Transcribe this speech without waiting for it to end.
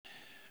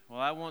Well,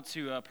 I want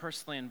to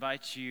personally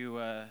invite you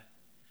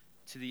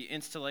to the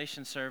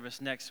installation service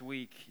next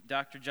week.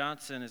 Dr.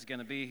 Johnson is going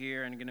to be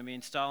here and going to be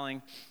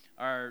installing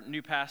our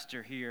new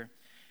pastor here.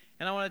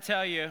 And I want to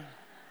tell you,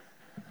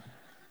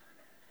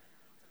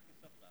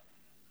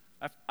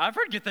 I've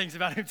heard good things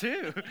about him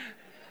too.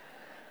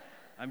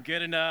 I'm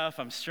good enough.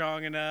 I'm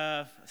strong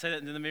enough. I say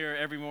that in the mirror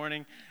every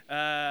morning.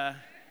 But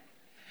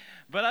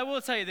I will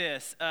tell you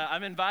this.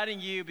 I'm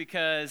inviting you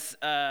because,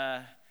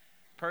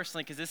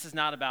 personally, because this is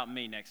not about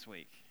me next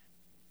week.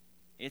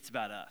 It's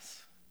about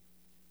us.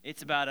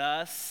 It's about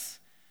us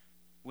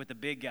with a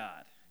big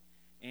God.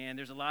 And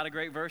there's a lot of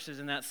great verses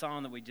in that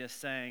song that we just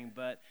sang,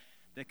 but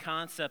the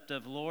concept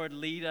of, Lord,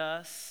 lead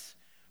us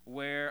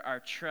where our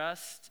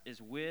trust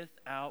is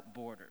without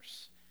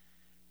borders.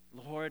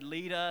 Lord,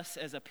 lead us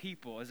as a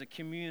people, as a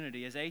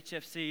community, as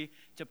HFC,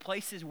 to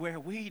places where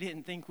we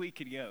didn't think we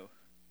could go.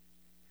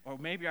 Or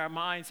maybe our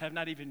minds have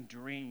not even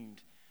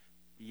dreamed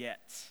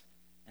yet.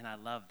 And I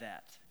love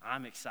that.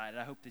 I'm excited.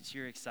 I hope that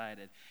you're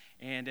excited.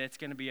 And it's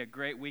going to be a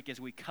great week as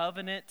we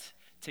covenant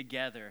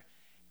together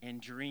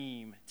and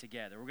dream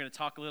together. We're going to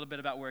talk a little bit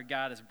about where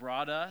God has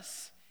brought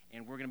us,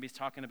 and we're going to be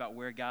talking about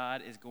where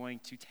God is going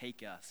to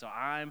take us. So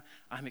I'm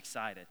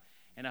excited.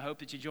 And I hope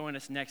that you join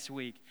us next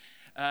week.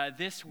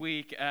 This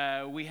week,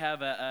 we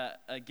have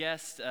a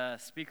guest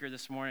speaker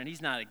this morning.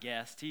 He's not a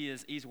guest.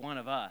 He's one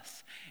of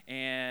us.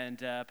 And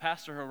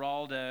Pastor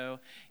Geraldo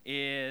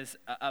is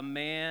a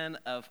man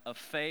of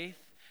faith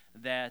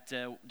that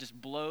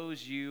just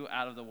blows you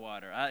out of the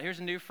water. Here's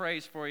a new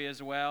phrase for you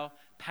as well.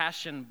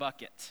 Passion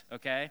bucket,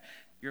 okay?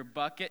 Your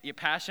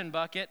passion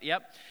bucket,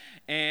 yep.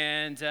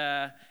 And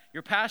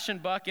your passion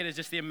bucket is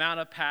just the amount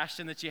of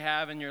passion that you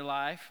have in your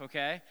life,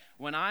 okay?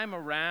 When I'm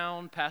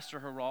around Pastor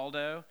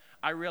Geraldo,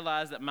 I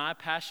realize that my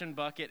passion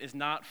bucket is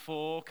not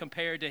full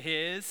compared to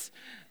his,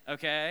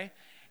 okay?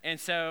 And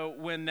so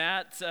when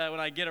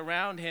I get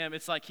around him,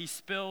 it's like he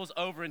spills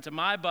over into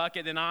my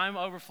bucket, and I'm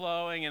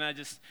overflowing, and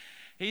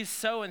he's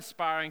so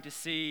inspiring to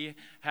see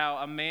how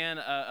a man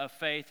of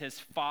faith has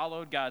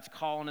followed God's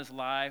call in his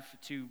life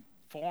to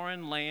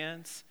foreign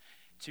lands,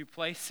 to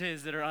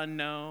places that are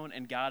unknown,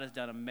 and God has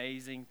done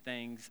amazing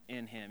things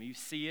in him. You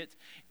see it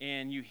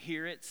and you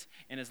hear it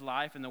in his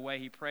life and the way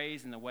he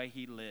prays and the way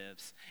he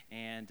lives.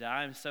 And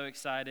I'm so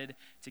excited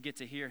to get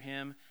to hear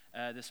him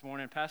this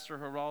morning. Pastor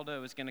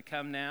Geraldo is going to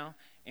come now.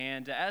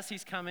 And as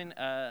he's coming,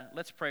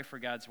 let's pray for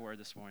God's word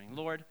this morning.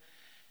 Lord,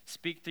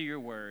 speak through your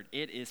word.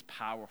 It is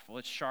powerful.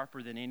 It's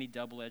sharper than any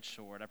double-edged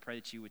sword. I pray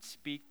that you would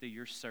speak through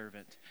your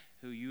servant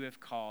who you have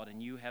called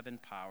and you have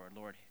empowered.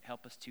 Lord,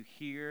 help us to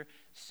hear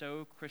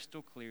so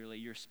crystal clearly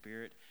your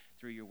spirit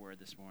through your word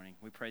this morning.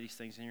 We pray these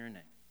things in your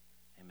name.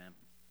 Amen.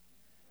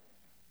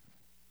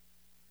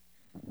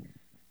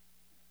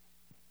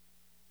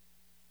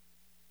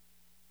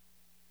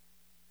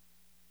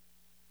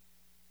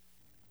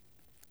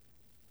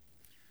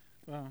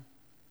 Wow.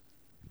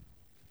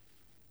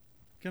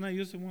 Can I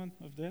use one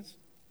of this?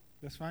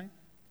 That's fine?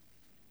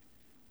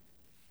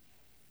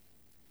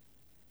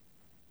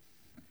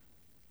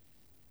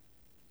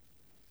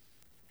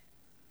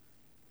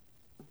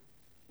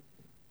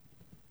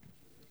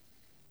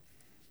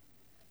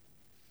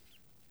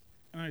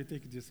 I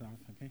take this off,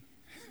 okay?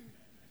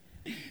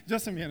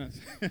 Just a minute.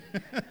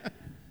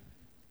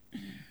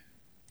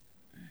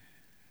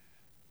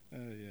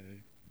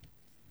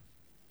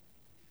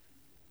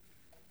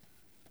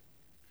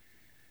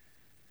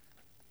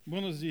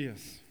 Buenos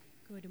dias.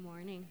 Good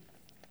morning.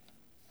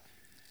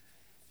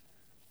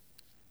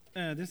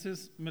 This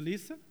is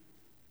Melissa.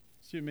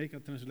 She make a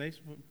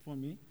translation for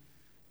me,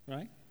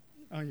 right?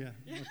 Oh, yeah,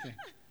 okay.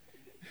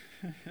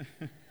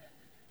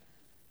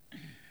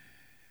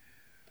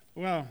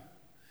 Well,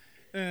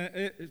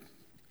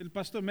 el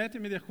pastor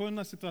Matthew me dejó en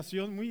una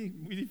situación muy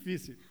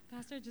difícil.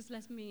 Pastor just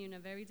left me in a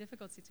very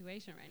difficult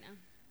situation right now.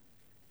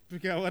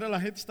 Porque agora a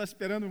gente está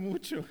esperando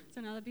mucho.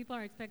 So now the people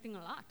are expecting a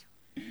lot.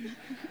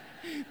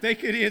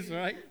 Take it easy,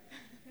 right?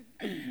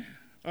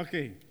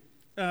 Ok.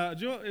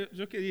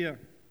 Yo quería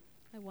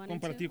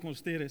compartir con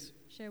ustedes.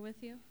 Share with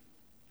you.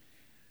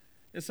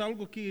 Es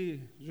algo que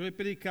yo he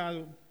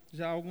predicado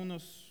ya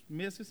algunos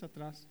meses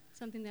atrás.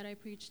 Something that I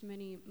preached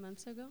many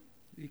months ago.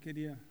 Y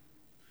quería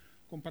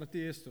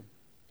compartir esto.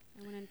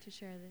 I wanted to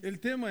share this. El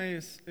tema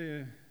es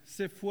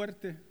ser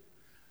fuerte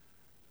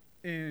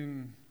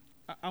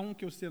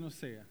aunque usted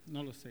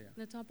no lo sea.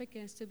 The topic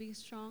is to be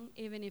strong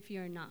even if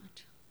you're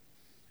not.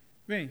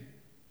 Bem,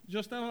 yo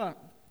estaba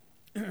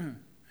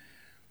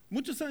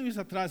muchos años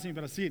atrás en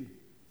Brasil.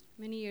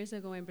 Many years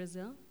ago in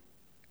Brazil.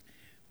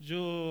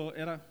 Yo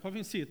era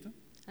jovencito.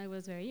 I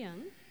was very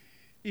young.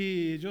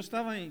 E eu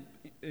estava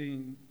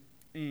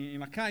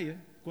na calle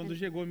quando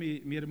chegou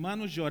meu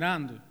irmão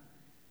chorando.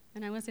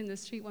 And I was in the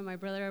street when my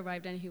brother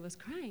arrived and he was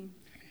crying.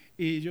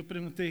 E eu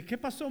perguntei, ¿qué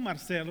pasó,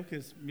 Marcelo, que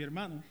es mi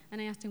hermano?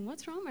 And I asked him,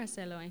 what's wrong,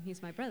 Marcelo? And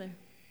he's my brother.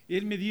 E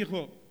ele me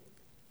dijo,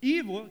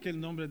 Ivo, que é o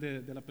nome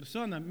de la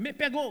persona, me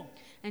pegó.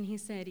 And he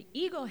said,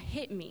 Ego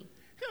hit me.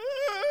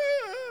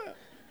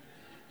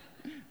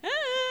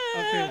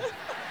 Okay.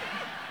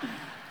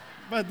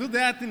 But do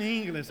that in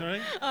English, all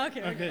right?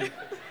 Okay. Okay.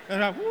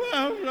 Like,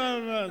 whoa,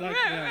 whoa, whoa, like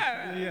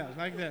that. Yeah,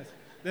 like this.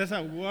 There's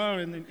a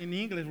word in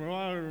English. Whoa,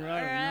 whoa, you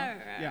know?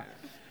 Yeah.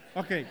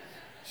 Okay.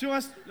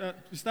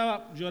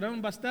 Estaba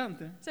llorando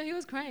bastante So he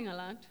was crying a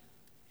lot,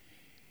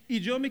 y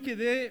yo me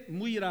quedé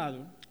muy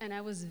irado. and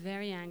I was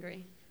very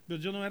angry, Pero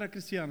yo no era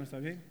cristiano,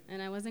 ¿está bien?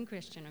 and I wasn't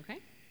Christian, okay?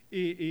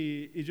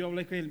 Y yo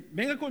hablé con él,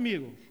 venga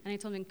conmigo. And I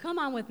told him, come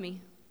on with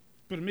me.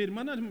 Pero mi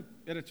hermano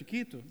era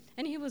chiquito.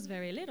 And he was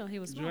very little, he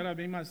was Yo small, era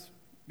bem más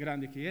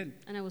grande que él.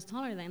 and I was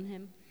taller than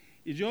him.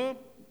 Y yo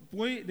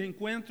fui de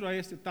encuentro a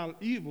este tal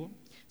Ivo,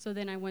 So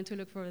then I went to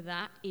look for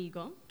that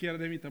eagle, que era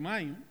de mi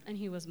tamaño. and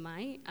he was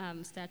my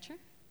stature.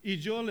 Y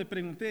yo le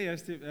pregunté a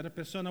esta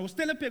persona,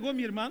 ¿usted le pegó a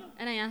mi hermano?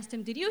 And I asked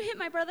him, did you hit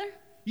my brother?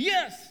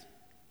 Yes.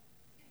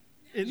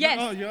 Yes.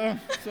 Oh, yo,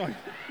 sorry.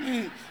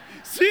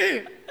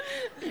 Sí.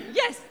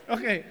 Yes.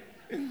 Ok.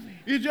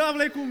 Y yo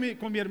hablé con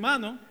mi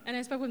hermano, And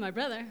I spoke with my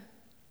brother,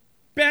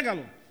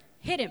 pégalo.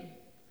 hit him.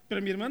 Pero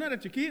mi hermano era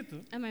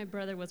chiquito, And my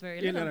brother was very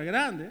y él little, era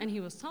grande. and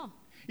he was tall.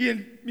 Y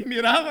él me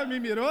miraba, me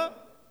miró.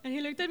 And he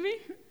looked at me,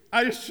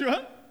 Are you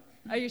sure?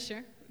 are you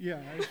sure? Yeah,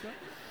 are you sure?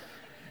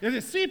 Y él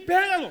disse, sí,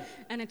 pégalo.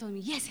 And I told him,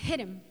 yes, hit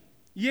him.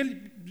 E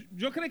ele,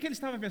 eu creio que ele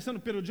estava pensando,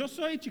 pero eu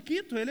sou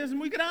chiquito, ele é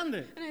muito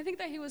grande. And I think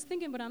that he was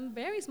thinking, but I'm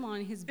very small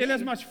and he's Ele é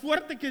big. mais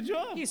forte que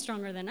eu. He's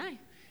stronger than I.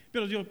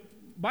 Pero eu,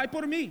 vai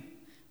por mim.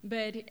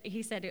 But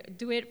he said,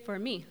 do it for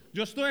me.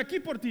 Eu estou aqui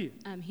por ti.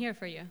 I'm here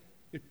for you.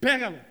 E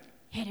pégalo.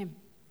 Hit him.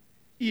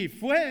 E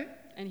foi,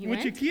 And he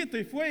muito went? chiquito,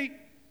 e foi.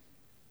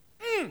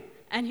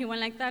 And he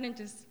went like that and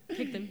just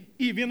kicked him.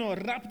 E vindo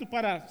rápido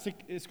para se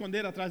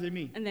esconder atrás de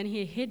mim. And then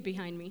he hid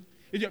behind me.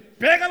 E eu,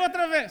 pégalo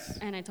outra vez.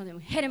 And I told him,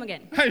 hit him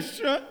again. Are you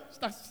sure?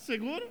 Está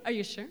seguro? Are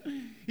you sure?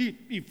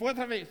 E foi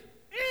outra vez.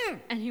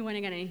 And he went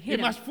again and E hit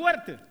him mais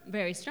forte.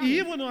 very E strong.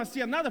 Ivo não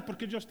fazia nada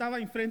porque eu estava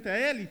em frente a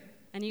ele.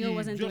 And E Eagle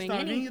wasn't eu doing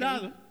estava bem anything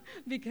irado.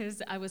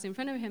 because I was in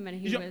front of him and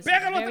he Y yo, was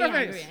 "Pégalo very otra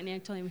vez." angry. And I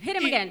told him, hit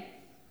him Y- again.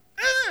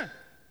 Ah!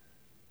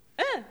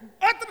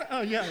 Outra,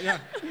 oh, yeah.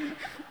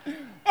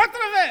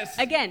 Outra vez.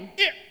 Again.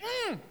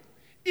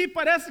 E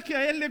parece que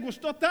a ele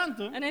gostou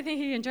tanto. And I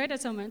think he enjoyed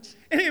it so much.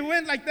 He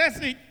went like this.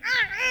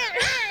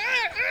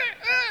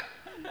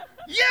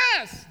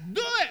 Yes,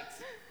 do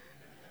it.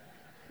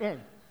 Oh.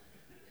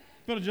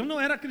 Pero eu não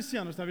era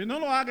cristiano, sabe? Não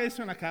lo haga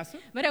isso na casa.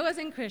 But I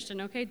wasn't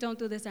Christian, okay? Don't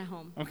do this at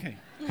home. Ok.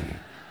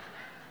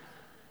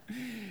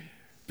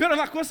 Pero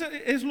la cosa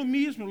es lo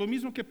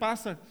mismo que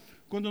pasa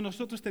cuando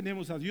nosotros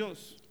tenemos a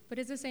Dios. But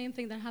it's the same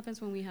thing that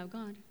happens when we have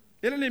God.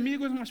 El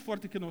enemigo es más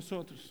fuerte que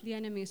nosotros. The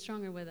enemy is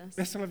stronger with us.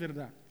 Esa es la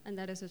verdad. And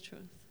that is the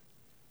truth.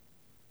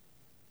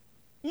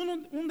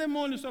 Un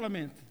demonio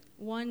solamente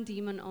One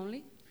demon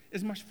only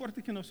es más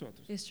fuerte que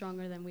nosotros. is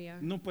stronger than we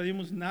are. No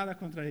podemos nada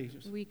contra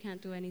ellos. We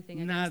can't do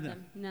anything Nada.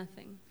 against them.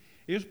 Nothing.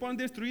 Ellos pueden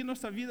destruir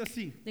nuestra vida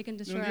así, They can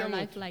de destroy un día our al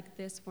life otro. like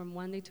this from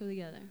one day to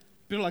the other.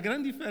 Pero la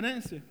gran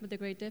diferencia But the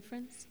great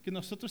difference que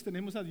nosotros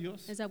tenemos a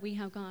Dios, is that we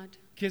have God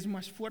que es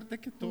más fuerte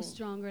que todo. who's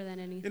stronger than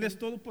Él anything. es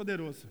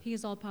todopoderoso. He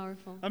is all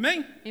powerful.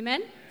 Amém?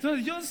 Amen?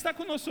 Entonces Dios está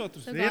con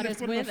nosotros. So Él God es is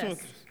por with us.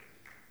 nosotros.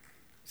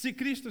 Si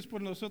Cristo es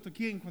por nosotros,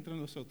 ¿quién contra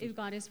nosotros? If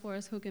God is for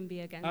us, who can be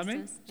against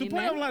Amém? us? Tú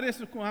puedes Amen? hablar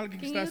eso con alguien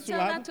que Can está you a su tell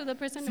lado. that to the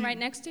person Si- right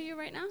next to you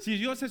right now? Si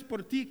Dios es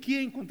por ti,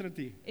 ¿quién contra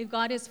ti? If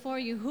God is for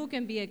you, who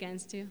can be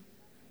against you?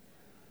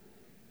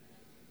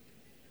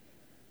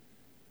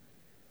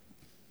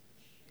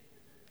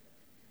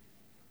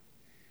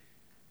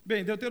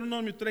 Bem,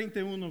 Deuteronômio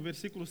 31,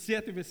 versículo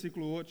 7 e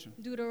versículo 8.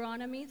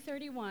 Deuteronomy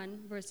 31,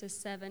 verses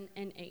 7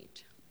 and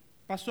 8.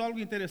 Passou algo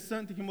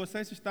interessante que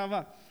Moisés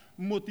estava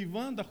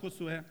motivando a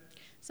Josué.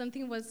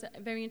 Something was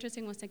very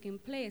interesting was taking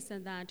place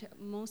and that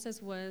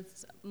Moses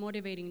was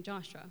motivating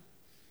Joshua.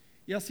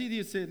 E assim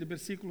diz ele,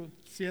 versículo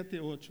 7 e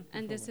 8. por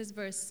And this favor. is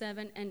verse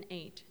 7 and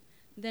 8.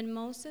 Then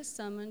Moses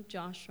summoned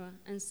Joshua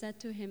and said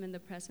to him in the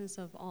presence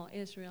of all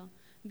Israel,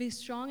 Be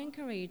strong and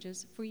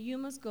courageous, for you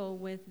must go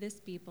with this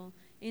people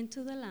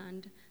into the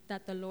land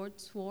that the Lord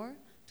swore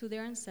to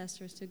their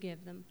ancestors to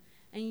give them,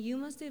 and you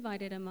must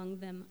divide it among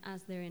them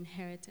as their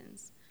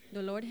inheritance.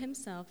 The Lord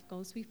himself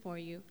goes before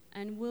you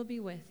and will be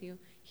with you.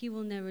 He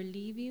will never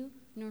leave you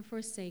nor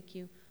forsake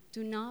you.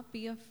 Do not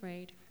be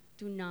afraid.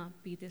 Do not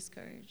be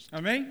discouraged.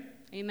 Amém?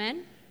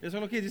 Amen? Isso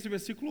é o que diz o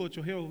versículo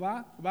 8.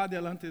 Jeová va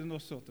delante de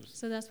nosotros.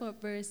 So that's what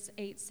verse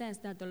 8 says,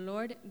 that the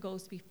Lord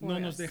goes before Não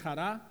nos us.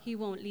 dejará, He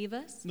won't leave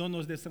us. não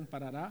nos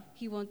desamparará.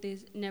 He won't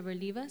never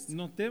leave us.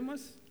 Não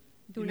temas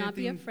Do e nem not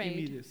be te afraid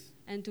intimides.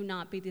 and do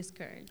not be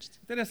discouraged.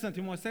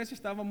 Interessante, Moisés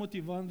estava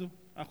motivando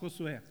a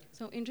Josué.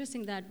 So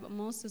interesting that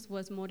Moses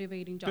was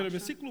motivating Pelo Joshua.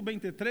 versículo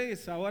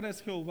 23, agora é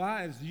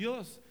Jeová, é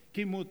Deus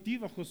quem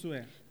motiva a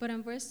Josué. But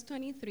in verse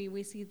 23,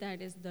 we see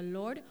that it's the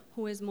Lord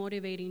who is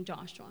motivating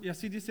Joshua. E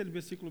assim diz ele,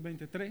 versículo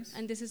 23.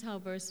 And this is how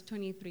verse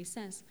 23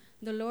 says,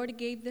 The Lord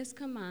gave this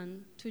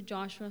command to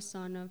Joshua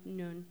son of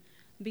Nun,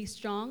 Be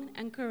strong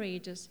and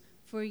courageous,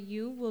 for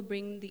you will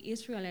bring the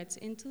Israelites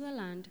into the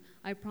land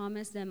I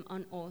promised them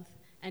on oath,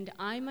 and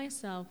I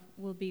myself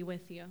will be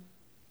with you.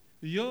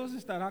 Deus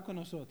estará com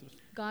nosotros.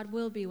 God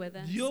will be with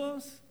us.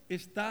 Deus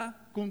está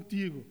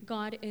contigo.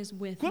 God is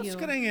with ¿Cuántos you.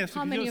 creen eso,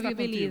 How que many Dios of está you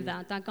believe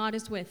contigo? that God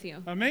is with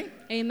you? Amém?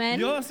 Amen.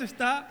 Deus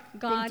está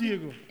God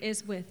contigo.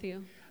 is with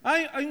you.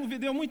 Há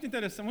vídeo muito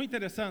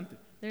interessante,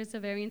 There's a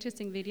very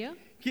interesting video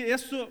que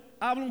isso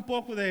habla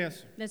pouco de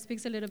isso. that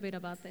speaks a little bit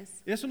about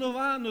this. Isso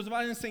nos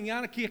vai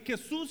ensinar que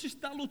Jesus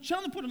está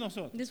lutando por nós.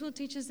 This will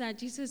teach us that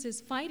Jesus is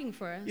fighting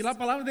for us. E a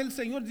palavra do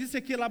Senhor diz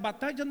que a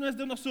batalha não é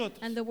de nós.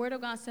 And the word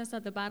of God says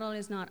that the battle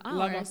is not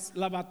La ours.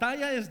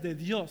 batalha é de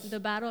Deus. The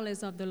battle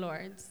is of the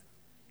Lord's.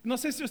 Não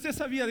sei se você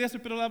sabia disso,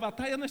 mas a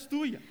batalha não é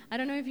tua. I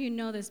don't know if you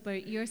know this,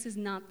 but yours is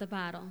not the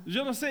battle.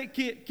 Eu não sei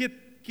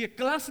que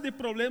classe de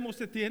problema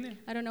você tem,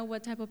 I don't know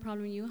what type of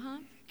problem you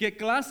have, que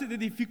classe de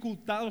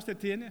dificuldade você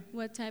tem,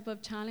 what type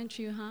of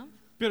challenge you have,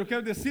 pero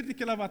quero dizer-te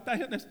que a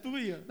batalha não é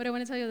tua. but I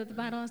want to tell you that the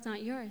battle is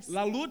not yours.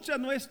 A luta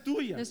não é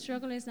tua. The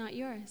struggle is not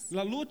yours.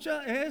 A luta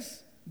é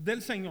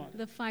del Senhor.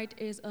 The fight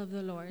is of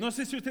the Lord. Não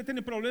sei se você tem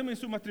problema em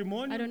seu I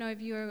matrimônio. don't know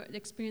if you're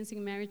experiencing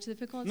marriage Não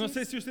difficulties.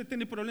 sei se você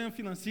tem problema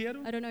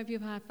financeiro. I don't know if you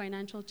have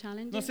financial Não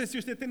challenges. sei se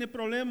você tem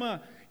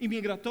problema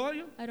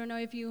imigratório. I don't know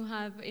if you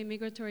have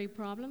immigratory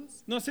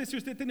problems. Não sei se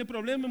você tem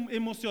problema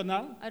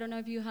emocional. I don't know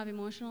if you have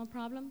emotional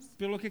problems.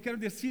 Pelo que quero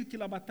dizer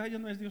que a batalha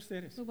não é de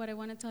vocês. But what I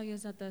want to tell you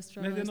is that the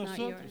struggle de is not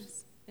nosotros.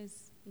 yours.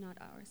 It's not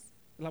ours.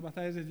 A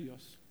batalha é de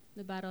Deus.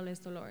 The battle is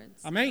the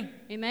Lord's. Amém?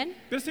 Amen?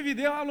 Pero esse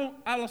vídeo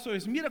habla sobre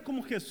isso. Mira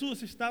como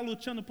Jesus está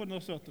lutando por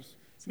nós.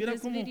 Mira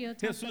this como video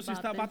talks Jesus about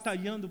está this.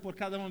 batalhando por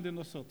cada um de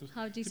nós. How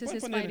Se Jesus pode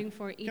is poner- fighting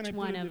for can I each put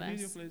one in of the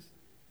video, us. please?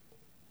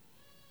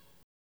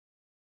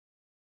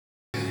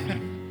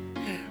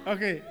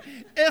 Ok.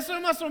 Isso é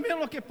mais ou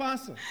menos o que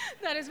passa.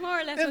 That is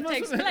more or less Es what más o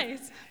takes menos.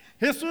 place.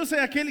 Jesus é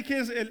aquele que é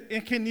o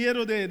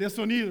engenheiro de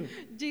sonido.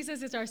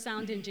 Jesus is our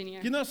sound engineer.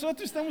 Que nós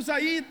estamos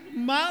aí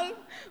mal,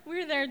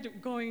 We're there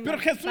going pero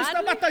Jesus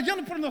está badly,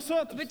 batalhando por nós.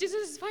 but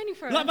Jesus is fighting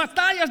for A us.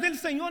 batalha é del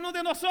Senhor, não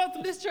de nós.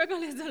 The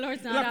struggle is the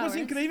Lord's, not A ours. coisa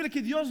incrível é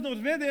que Deus nos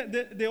vê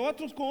de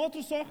outros com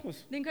outros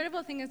olhos. The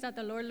incredible thing is that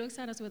the Lord looks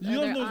at us with Deus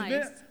other nos vê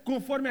eyes.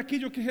 conforme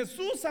aquilo que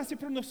Jesus faz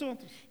por nós.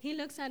 He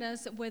looks at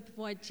us with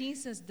what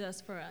Jesus does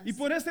for us. E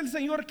por isso o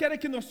Senhor quer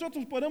que nós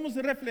podamos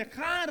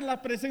reflejar a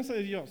presença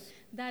de Deus.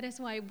 That is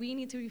why we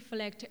need to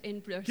reflect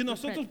in Que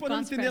nós podamos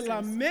God's ter a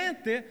presence.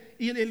 mente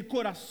e o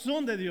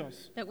coração de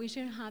Deus. That we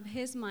should have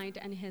His mind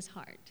and His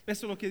heart.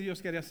 Isso é o que Deus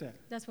quer fazer.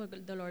 That's what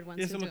the Lord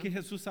wants Isso to é o que do.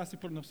 Jesus faz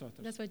por nós.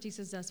 That's what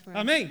Jesus does for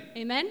Amém? us.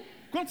 Amen?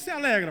 Quantos se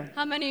alegram?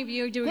 How many of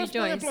you do Quantos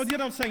podem rejoice?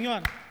 aplaudir ao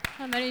Senhor?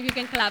 How many of you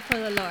can clap for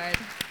the Lord?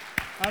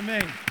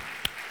 Amém.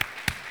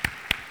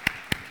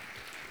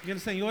 E o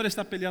Senhor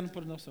está peleando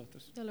por nós.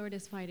 The Lord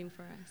is fighting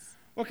for us.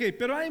 Ok,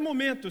 pero há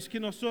momentos que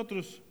nós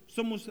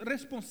somos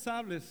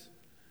responsáveis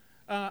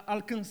a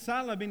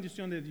alcançar a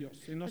bendição de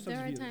Deus em But nossas there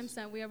are times vidas.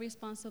 that we are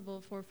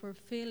responsible for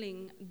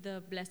fulfilling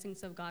the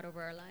blessings of God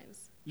over our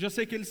lives. Eu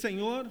sei que o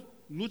Senhor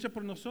luta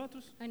por nós,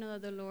 I know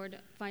that the Lord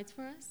fights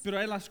for us, pero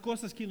há as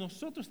coisas que nós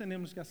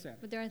temos que fazer.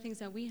 but there are things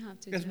that we have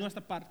to É do. nossa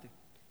parte.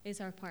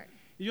 It's our part.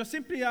 E eu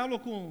sempre falo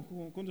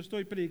quando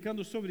estou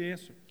predicando sobre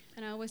isso,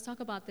 And I always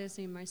talk about this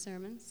in my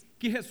sermons,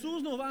 que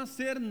Jesus não vai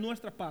ser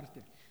nossa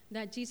parte.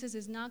 that Jesus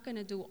is not going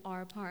to do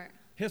our part.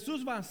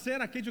 Jesus vai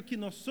ser aquilo que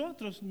nós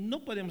não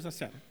podemos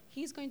fazer.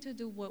 He's going to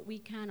do what we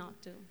cannot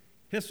do.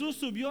 Jesus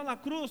subiu à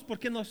cruz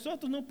porque nós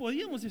não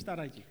podíamos estar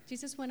aqui.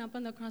 Jesus went up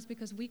on the cross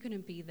because we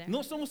couldn't be there.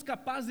 Não somos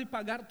capazes de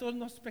pagar todos os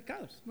nossos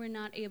pecados. We're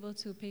not able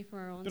to pay for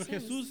our own Pero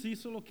sins. Jesus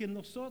hizo o que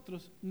nós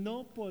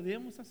não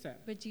podemos fazer.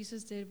 But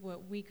Jesus did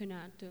what we could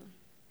not do.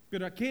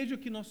 Pero aquilo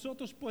que nós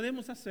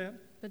podemos fazer,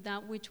 But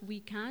that which we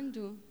can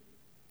do,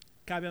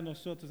 cabe a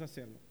nós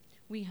hacerlo.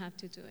 we have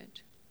to do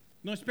it.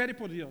 Não espere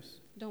por Deus.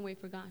 Don't wait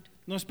for God.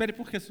 Não espere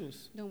por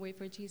Jesus. Don't wait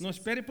for Jesus. Não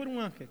espere por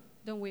ángel.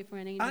 Don't wait for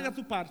an Haga angel.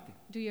 tu parte.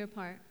 Do your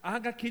part.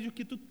 Haga aquilo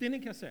que tu tens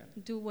que fazer.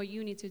 Do what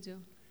you need to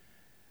do.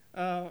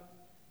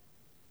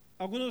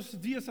 Alguns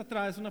dias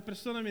atrás, uma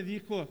pessoa me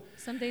disse: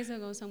 Some days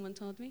ago, someone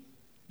told me,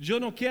 eu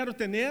não quero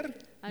ter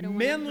I don't wanna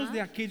menos have de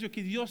aquilo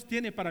que Deus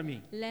tem para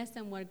mim. less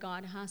than what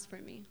God has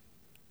for me.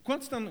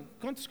 Quantos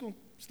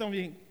estão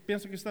bem?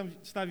 Pensam que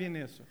está bem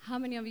nisso? How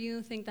many of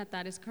you think that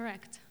that is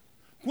correct?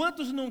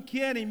 Quantos não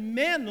querem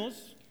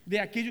menos de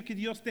aquilo que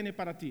Deus tem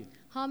para ti?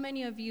 How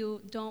many of you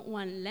don't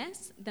want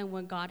less than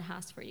what God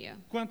has for you?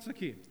 Quantos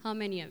aqui? How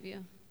many of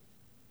you?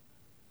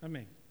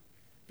 Amém.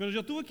 Pero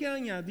eu tive que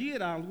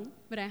añadir algo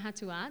But I had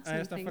to add a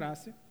esta something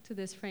frase. to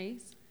this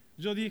phrase.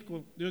 Eu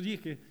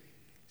dije,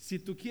 se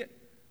tu quer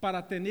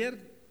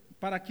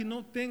para que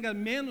não tenha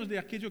menos de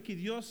aquilo que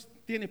Deus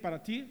tem para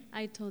ti,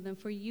 I told them,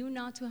 for you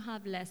not to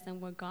have less than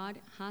what God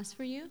has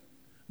for you,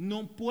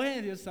 não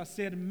puedes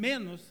fazer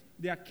menos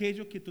de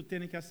aquilo que tu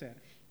tens que fazer.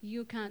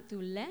 you can't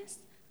do less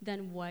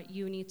than what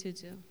you need to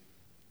do.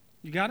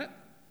 You got it?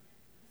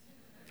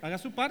 Haga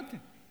sua parte.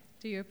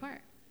 Do your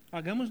part.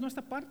 Hagamos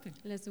nossa parte.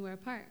 Let's do our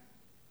part.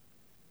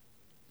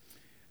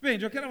 Bem,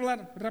 eu quero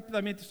falar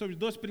rapidamente sobre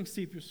dois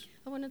princípios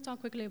I want to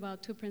talk quickly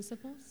about two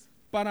principles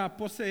para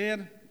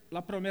possuir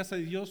a promessa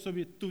de Deus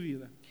sobre tu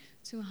vida.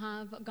 to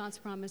have God's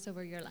promise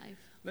over your life.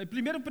 O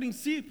primeiro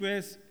princípio é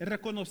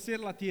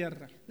reconhecer a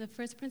terra. The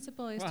first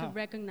principle is to Wow.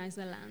 recognize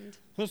the land.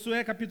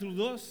 Josué capítulo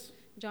 2,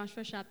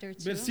 Joshua chapter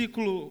 2,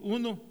 versículo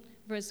 1,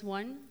 verse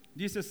 1.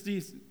 diz assim,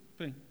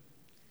 bem,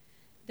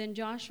 Then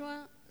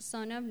Joshua,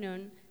 son of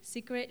Nun,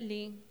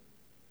 secretly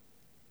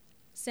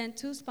sent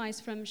 2 spies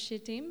from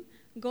Shittim.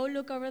 Go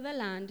look over the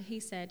land, he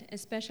said,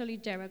 especially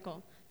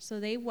Jericho. So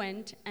they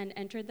went and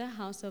entered the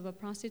house of a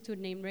prostitute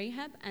named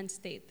Rahab and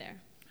stayed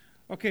there.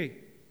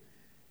 ok.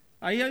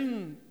 Aí há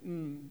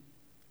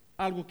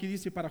algo que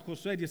diz para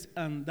Josué, diz,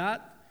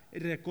 andad,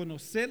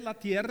 reconhecer a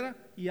terra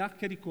e a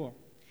Jericó.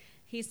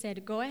 He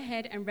said, go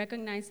ahead and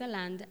recognize the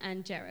land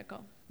and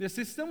Jericho.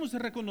 Necessitamos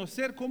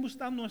reconhecer como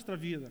está nossa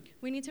vida.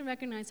 We need to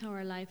recognize how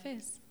our life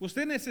is.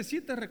 Você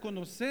necessita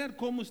reconhecer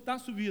como está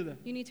sua vida.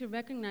 You need to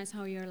recognize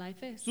how your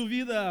life is. Sua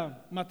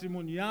vida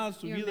matrimonial,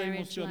 sua Your vida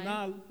marriage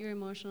emocional, life, your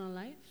emotional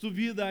life, sua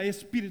vida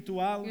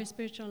espiritual. your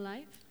spiritual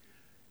life.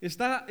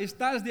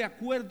 Estás de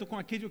acordo com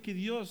aquilo que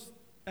Deus,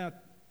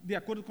 de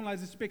acordo com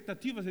as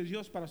expectativas de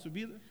Deus para sua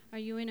vida? Are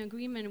you in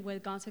agreement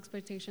with God's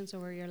expectations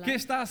over your O que life?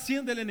 está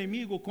haciendo o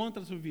inimigo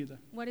contra sua vida?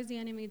 What is the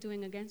enemy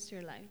doing against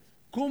your life?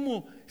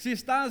 Como se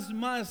estás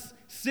mais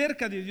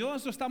cerca de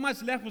Deus ou está mais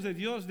lejos de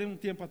Deus de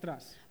tempo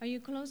atrás? Are you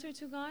closer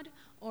to God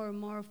or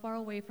more far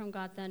away from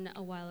God than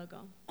a while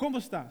ago? Como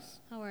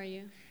estás? How are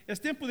you? É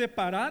tempo de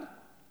parar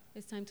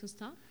It's time to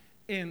stop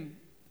em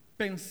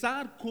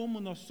pensar como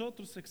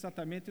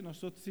exatamente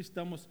nós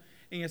estamos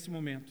em esse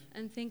momento.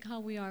 and think how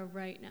we are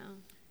right now.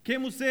 Que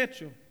hemos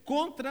hecho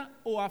contra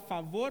ou a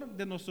favor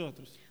de nós?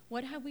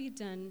 What have we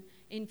done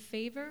in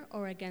favor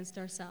or against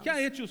ourselves? Que ha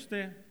hecho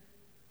usted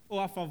ou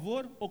a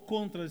favor ou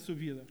contra de sua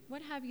vida?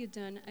 What have you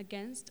done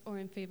against or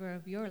in favor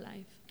of your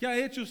life? Que ha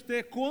hecho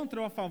usted contra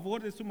ou a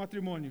favor de seu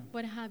matrimônio?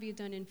 What have you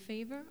done in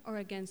favor or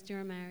against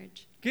your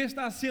marriage? Que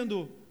está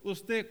haciendo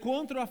usted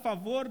contra ou a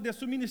favor de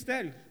seu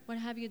ministério? What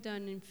have you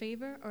done in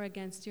favor or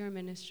against your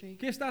ministry?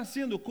 Que está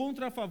haciendo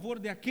contra ou a favor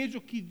de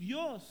aquilo que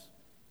Deus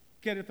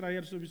quer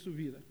trazer sobre sua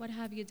vida? What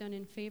have you done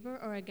in favor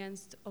or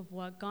against of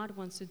what God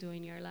wants to do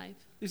in your life?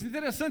 É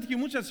interessante que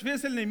muitas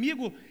vezes o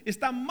inimigo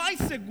está mais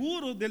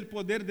seguro do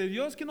poder de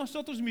Deus que nós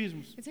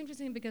mesmos. It's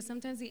interesting because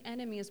sometimes the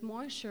enemy is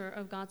more sure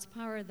of God's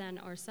power than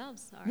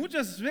ourselves are.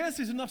 Muitas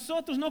vezes nós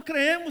não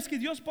creemos que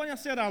Deus pode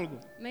fazer algo.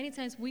 Many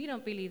times we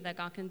don't believe that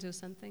God can do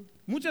something.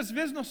 Muitas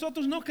vezes nós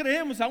não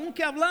creemos,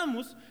 aunque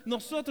hablamos,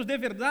 nós de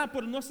verdade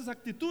por nossas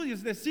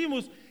atitudes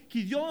decimos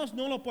que Deus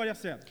não lo pode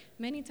fazer.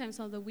 Many times,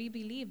 although we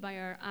believe by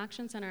our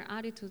actions and our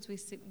attitudes,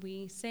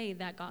 we say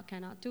that God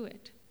cannot do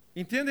it.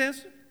 Entende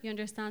isso? You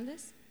understand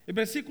this? O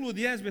versículo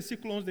 10,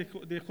 versículo 11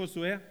 de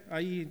Josué,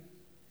 aí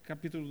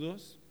capítulo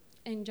 2,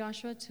 In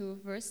Joshua 2,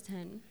 verse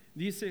 10,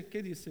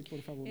 que diz, por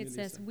favor, it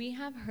says, Melissa? "We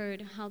have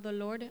heard how the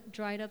Lord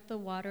dried up the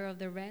water of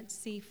the Red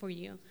Sea for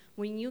you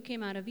when you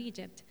came out of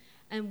Egypt,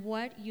 and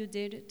what you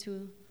did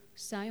to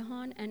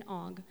Sihon and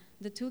Og,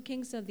 the 2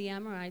 kings of the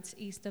Amorites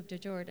east of the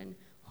Jordan,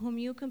 whom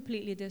you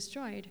completely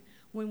destroyed.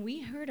 When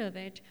we heard of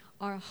it,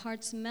 our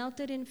hearts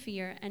melted in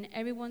fear, and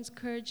everyone's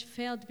courage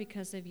failed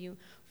because of you.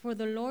 For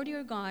the Lord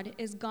your God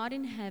is God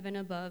in heaven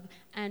above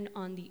and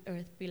on the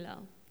earth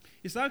below."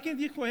 E sabe quem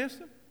dijo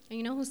isso? And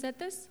you know who said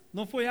this?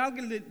 Não foi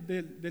alguém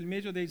del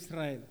meio de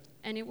Israel,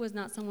 And it was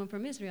not someone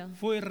from Israel.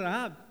 foi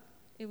Rahab,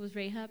 It was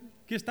Rahab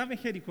que estava em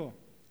Jericó.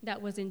 that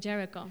was in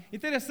Jericho.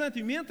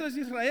 Interessante, mientras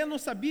Israel não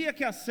sabia o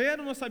que fazer,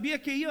 não sabia o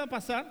que ia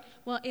passar,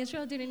 Well,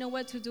 Israel didn't know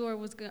what to do or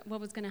what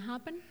was going to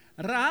happen.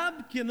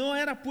 Rahab, que não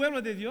era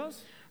pueblo de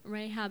Deus,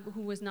 Rahab,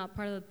 who was not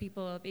part of the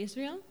people of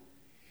Israel,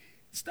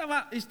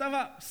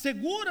 estava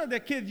segura de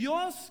que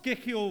Deus, que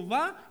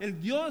Jeová, el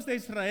Dios de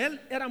Israel,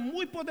 era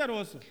muito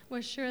poderoso.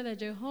 was sure that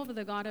Jehovah,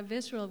 the God of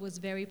Israel, was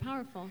very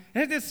powerful.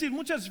 É decir,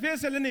 muitas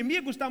vezes o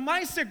inimigo está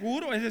mais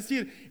seguro, é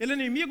decir, o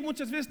inimigo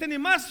muitas vezes tem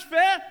mais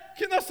fé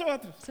que nós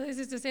outros. So this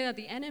is to say that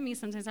the enemy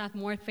sometimes have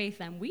more faith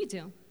than we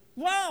do.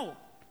 Uau!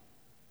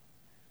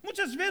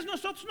 Muitas vezes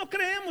nós outros não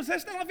creemos,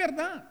 esta é a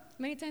verdade.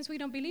 Many times we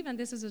don't believe, and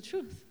this is the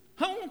truth.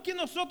 Aunque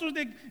nós outros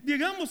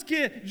digamos que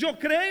eu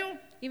creio,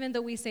 Even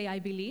though we say, I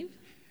believe,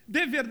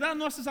 de verdade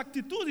nossas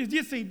atitudes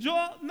dizem,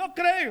 eu não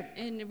creio.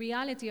 in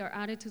reality, our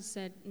attitude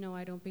said, no,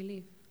 I don't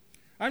believe.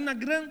 Há uma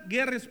grande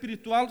guerra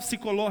espiritual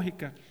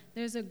psicológica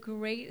There's a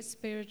great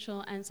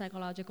spiritual and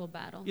psychological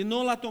battle, e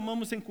não la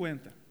tomamos em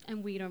conta.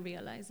 and we don't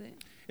realize it.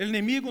 O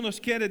inimigo nos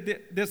quer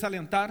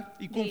desalentar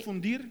e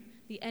confundir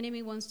The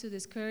enemy wants to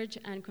discourage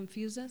and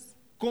confuse us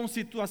com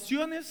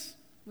situações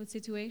with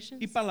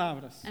situations e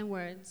palavras. and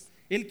words.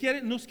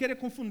 Ele nos quer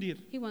confundir.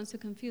 He wants to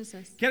confuse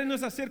us. Quer nos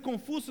fazer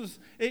confusos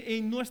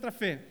em nossa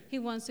fé. He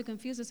wants to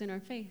confuse us in our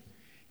faith.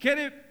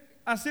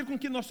 Quer fazer com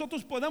que nós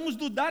podamos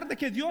dudar de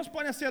que Deus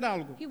pode fazer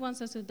algo. He wants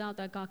us to doubt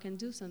that God can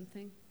do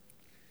something.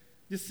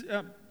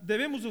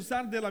 Devemos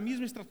usar da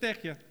mesma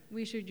estratégia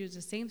We should use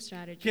the same que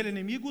strategy o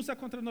inimigo usa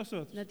contra nós.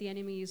 that the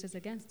enemy uses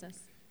against us.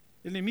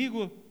 O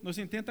inimigo nos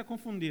tenta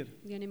confundir.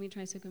 The enemy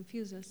tries to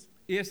confuse us.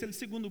 Esse é o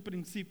segundo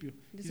princípio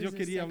This que eu is the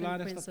queria second falar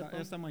principle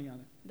esta manhã.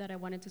 that I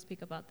wanted to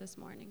speak about this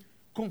morning.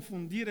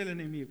 confundir el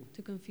enemigo.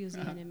 to confuse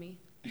the enemy.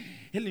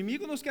 El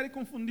enemigo nos quiere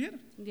confundir,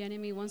 The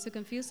enemy wants to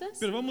confuse us,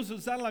 pero vamos a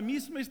usar la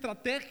misma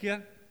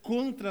estrategia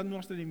contra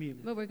nuestro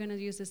enemigo. but we're going to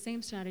use the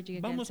same strategy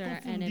Vamos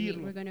against a our enemy.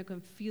 confundirlo. We're going to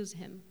confuse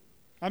him.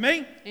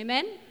 Amén.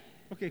 Amen?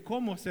 Ok,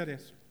 ¿cómo hacer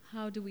eso?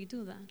 How do we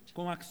do that?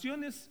 Con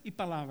acciones y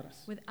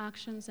palabras. With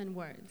actions and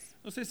words.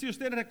 No sé si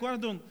ustedes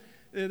recuerdan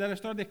de la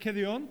historia de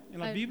Gedeón en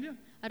la I- Biblia.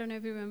 I don't know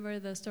if you remember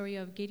the story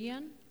of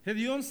Gideon.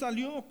 Gedeón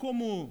salió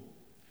como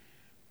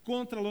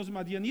contra los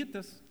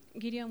madianitas.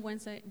 Gideon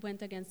went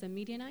against the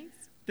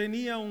Midianites.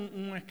 Tenía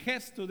un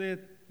ejército de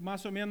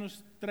más o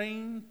menos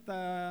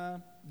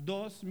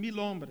 32,000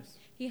 hombres.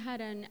 He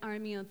had an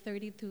army of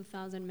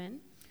 32,000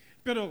 men,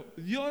 Pero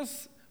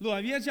Dios lo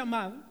había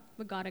llamado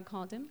but God had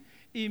called him.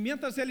 y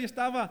mientras él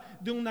estaba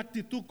de una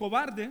actitud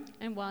cobarde,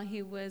 And while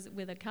he was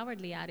with a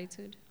cowardly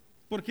attitude,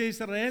 porque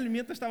Israel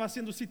mientras estaba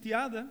siendo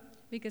sitiada,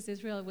 because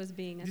Israel was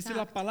being dice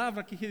la attacked,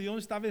 palabra que Gedeón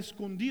estaba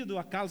escondido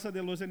a causa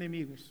de los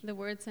enemigos. the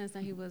word says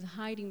that he was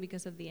hiding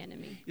because of the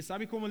enemy. ¿Y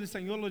sabe cómo el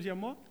Señor lo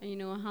llamó? And you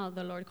know how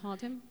the Lord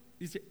called him?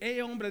 Dice,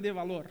 hombre de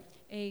valor,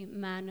 A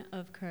man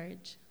of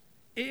courage,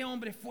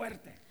 hombre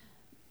fuerte.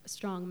 a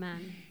strong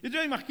man. Y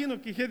yo imagino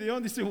que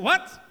Gedeón dice,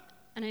 ¿what?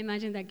 And I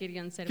imagine that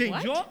Gideon said, ¿Que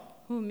what? yo?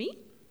 Who, me?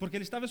 Porque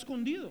él estaba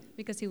escondido.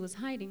 Because he was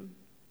hiding.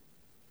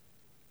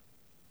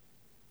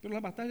 Pero la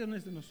batalla no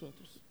es de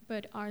nosotros.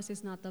 But ours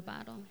is not the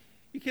battle.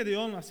 Y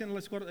Gedeón, haciendo la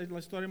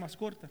historia más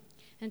corta,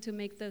 And to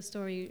make the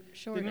story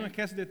tenía un shorter,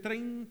 ejército de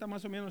 30,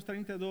 más o menos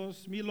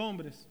 32,000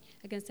 hombres.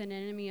 against an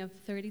enemy of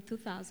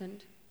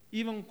 32,000,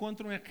 Iban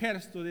contra un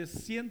ejército de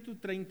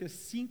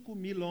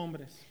 135,000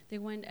 hombres. they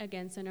went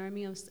against an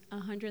army of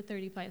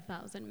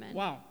 135,000 men.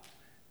 Wow,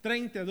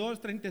 32,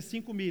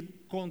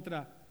 35,000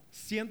 contra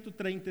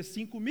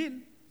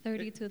 135,000.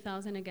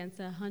 32,000 against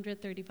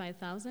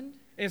 135,000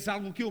 Es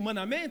algo que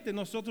humanamente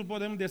nosotros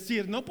podemos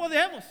decir, no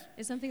podemos.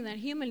 is something that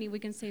humanly we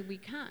can say we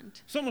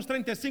can't. Somos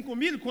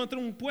 35,000 contra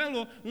un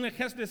pueblo, un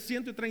ejército de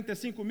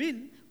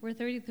 135,000. We're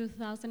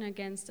 32,000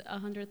 against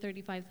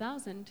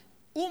 135,000.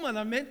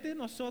 Humanamente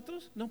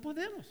nosotros no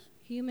podemos.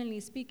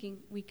 Humanly speaking,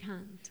 we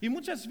can't. Y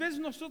muchas veces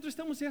nosotros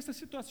estamos en esta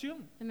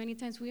situación. And many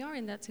times we are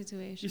in that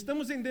situation.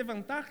 Estamos en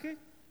desventaja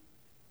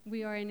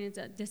We are in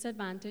a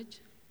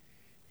disadvantage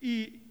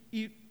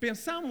y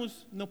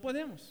pensamos, no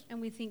podemos.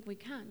 and we think we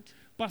can't.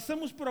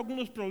 Pasamos por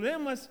algunos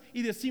problemas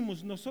y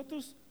decimos,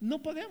 nosotros no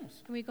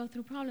podemos. And we go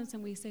through problems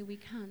and we say we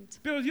can't.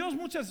 Pero Dios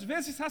muchas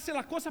veces hace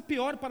la cosa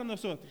peor para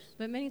nosotros.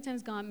 But many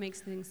times God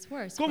makes things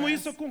worse Como for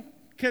hizo us. con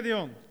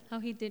Gedeón. How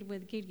he did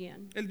with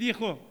Gideon. Él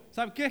dijo,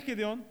 ¿sabe qué,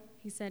 Gedeón?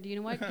 He said, you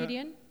know what,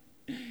 Gideon?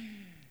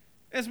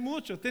 Es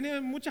mucho, tiene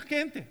mucha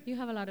gente. You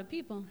have a lot of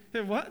people.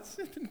 What?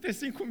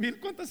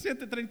 135,000 contra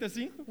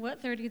 135.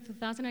 What,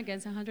 32,000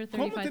 against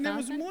 ¿Cómo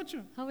tenemos 135,000?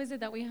 mucho? How is it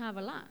that we have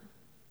a lot?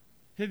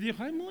 Él dijo,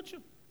 hay mucho.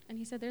 And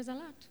he said, there's a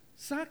lot.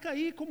 Saca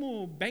ahí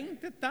como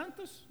 20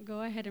 tantos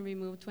Go ahead and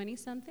remove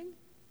 20-something.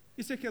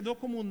 y se quedó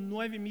como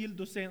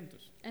 9,200.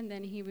 And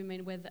then he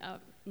remained with Wow,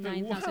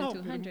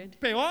 9,200.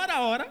 peor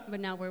ahora. But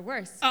now we're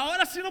worse.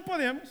 Ahora sí no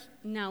podemos.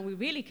 Now we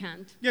really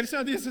can't. Y el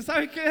Señor dice,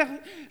 ¿sabe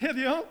qué,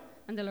 Gedeón?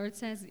 And the Lord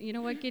says, you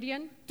know what,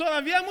 Gideon?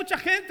 Todavía hay mucha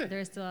gente.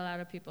 There's still a lot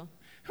of people.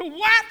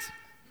 What?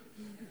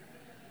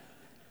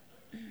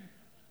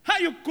 Are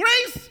you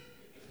crazy?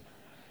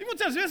 Y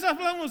muchas veces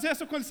hablamos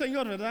eso con el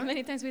Señor, ¿verdad?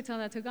 Many times we tell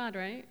that to God,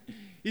 right?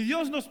 Y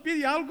Dios nos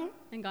pide algo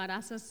And God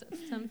asks us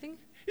something,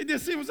 y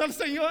decimos al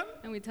Señor,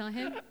 and we tell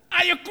him,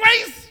 are you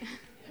crazy?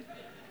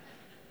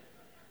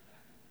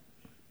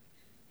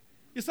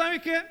 ¿Y sabe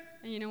qué?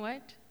 and you know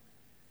what?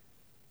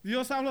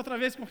 Dios habla otra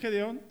vez con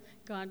Gedeón.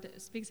 God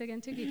speaks again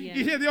to Y Gideon.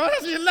 Gedeón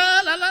así,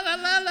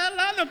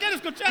 no quiero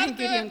And escucharte.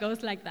 Gideon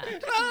goes like that.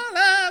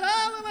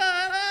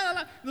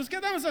 Nos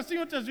quedamos así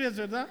muchas veces,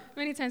 ¿verdad?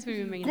 Many times we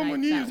remain Como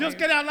like niños, that Dios way.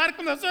 quiere hablar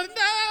con nosotros.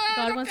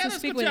 God No wants to quiero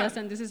speak with us, escuchar.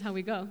 and this is how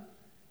we go.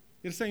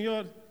 Y el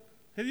Señor,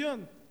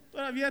 Gedeón,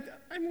 todavía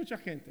hay mucha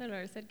gente. The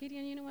Lord said,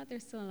 Gideon, you know what?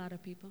 There's still a lot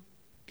of people.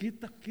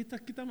 Quita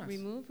más.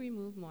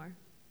 Remove more.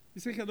 Y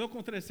se quedó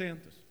con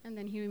 300. And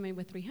then he remained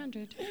with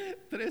 300.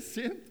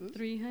 300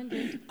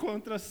 300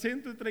 contra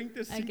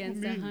 135 against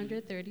mil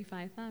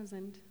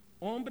 135,000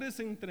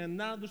 hombres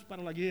entrenados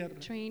para la guerra.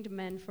 trained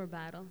men for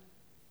battle.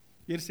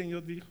 Y el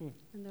Señor dijo,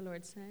 And the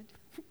Lord said,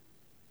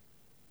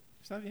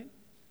 ¿está bien?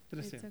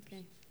 it's 300.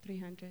 okay,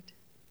 300.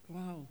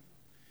 Wow.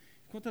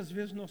 ¿Cuántas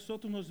veces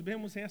nosotros nos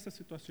vemos en esta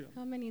situación?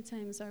 How many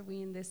times are we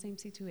in the same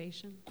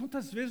situation?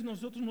 ¿Cuántas veces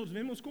nosotros nos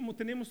vemos como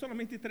tenemos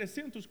solamente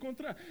 300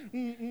 contra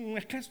un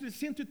ejército de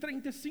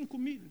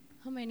 135,000?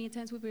 How many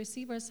times we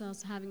perceive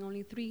ourselves having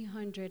only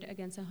 300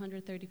 against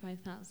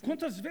 135,000?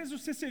 ¿Cuántas veces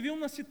usted se ve en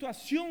una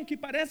situación que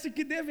parece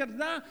que de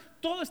verdad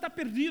todo está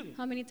perdido?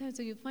 How many times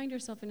do you find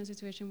yourself in a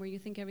situation where you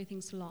think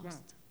everything's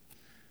lost?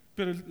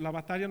 Pero la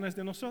batalla no es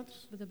de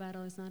nosotros. But the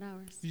battle is not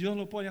ours. Dios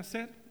lo puede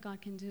hacer God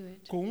can do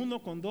it. con uno,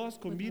 con dos,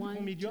 con With mil, con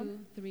 1,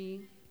 millón. 2,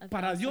 3,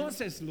 Para 1,000, Dios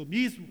es lo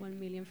mismo. 1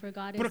 million. For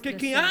God Porque is the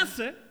quien same.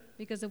 hace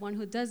Because the one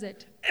who does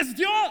it es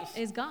Dios.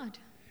 is God.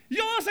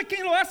 Dios es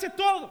quien lo hace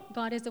todo.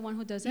 God is the one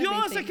who does Dios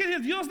es everything. quien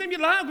es Dios de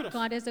milagros.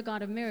 God is the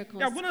God of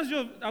miracles. E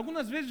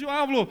algumas vezes eu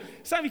hablo,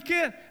 sabe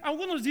que?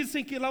 Alguns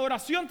dizem que a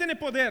oração tem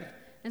poder.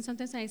 And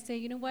sometimes I say,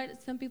 you know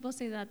what? Some people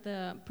say that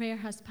the prayer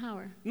has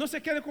power. Não se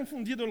quede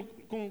confundido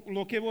com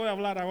o que vou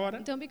falar agora.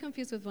 Don't be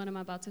confused with what I'm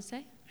about to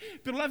say.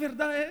 Pero a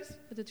verdade é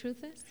But the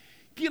truth is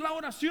que a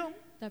oração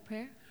that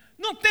prayer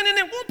não tem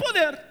nenhum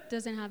poder.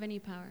 doesn't have any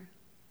power.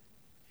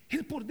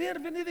 O poder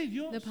vem de The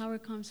Deus. power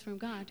comes from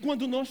God.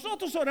 Quando nós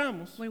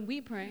oramos, When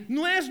we pray,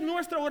 não é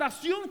nossa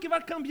oração que vai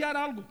cambiar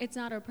algo. it's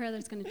not our prayer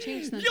that's going to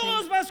change Deus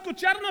something. vai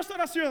escutar nossa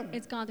oração.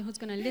 It's God who's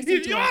going to E listen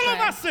to Deus our lo vai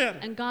prayer.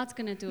 fazer. And God's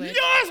going to do it.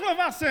 Deus vai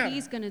fazer.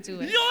 He's going to do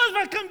it. Deus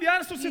vai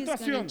cambiar sua He's going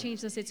situação. to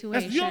change the É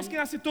situation. Deus que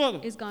hace todo.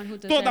 It's God who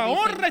does Toda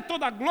everything. honra e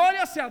toda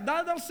glória se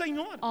dada ao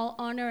Senhor. All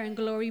honor and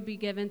glory be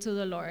given to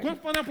the Lord.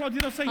 Quantos podem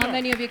aplaudir ao How Senhor?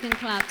 many of you can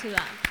clap to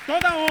that?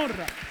 Toda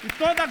honra e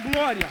toda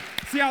glória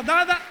se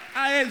dada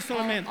a Ele All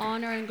solamente.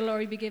 honor and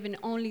glory be given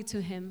only to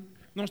Him.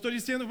 Não estou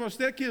dizendo para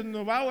você que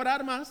não vai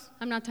orar mais.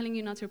 I'm not telling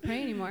you not to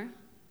pray anymore.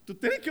 Tu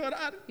tem que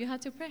orar You have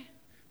to pray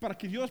para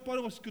que Deus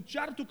possa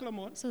escutar tu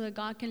clamor. so that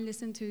God can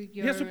listen to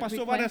your Isso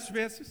passou várias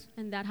request. vezes.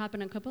 And that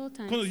happened a couple of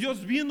Quando times. Deus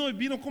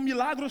vino com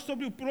milagros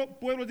sobre o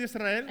povo de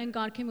Israel, And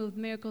God came with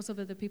miracles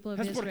over the people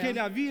of é porque Ele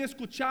Israel havia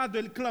escutado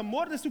o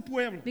clamor de seu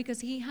povo.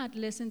 because He had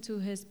listened to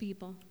His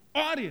people.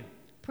 Ore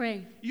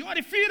Pray e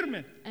ore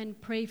firme. and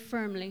pray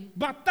firmly.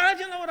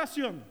 Batalha na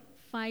oração.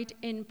 Fight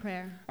in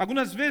prayer.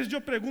 Algumas vezes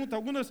eu pergunto,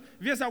 algumas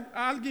vezes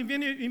alguém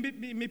vem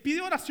e me pede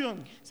oração.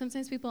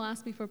 Sometimes people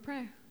ask me for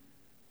prayer.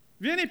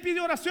 Vem e pede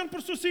oração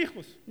por seus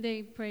filhos.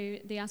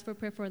 They ask for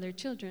prayer for their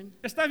children.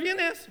 Está bem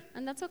isso.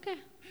 And that's okay.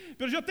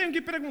 Mas eu tenho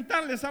que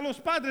perguntar-lhes a los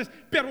padres,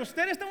 pero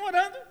ustedes estão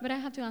orando? But I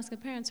have to ask the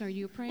parents, are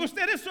you praying?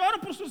 Ustedes oram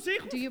por seus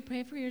filhos? Do you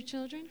pray for your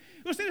children?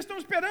 Ustedes estão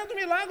esperando um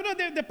milagre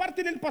de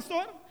parte do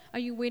pastor?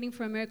 Are you waiting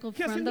for a miracle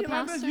Que esse from the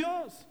milagre é pastor?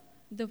 Deus,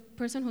 The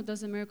person who does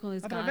the miracle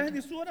is através God.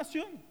 de sua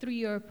oração. Through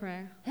your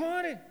prayer.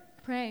 Ore,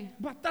 Pray.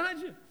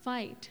 batalhe,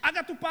 Fight.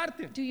 haga tu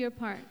parte. Do your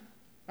part.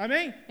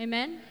 Amém?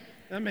 Amen?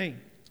 Amém.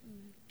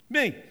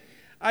 Bem,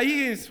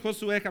 aí em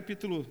Josué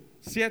capítulo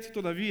 7,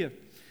 todavia,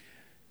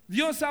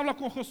 Deus fala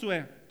com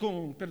Josué,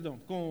 com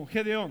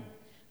Gedeão.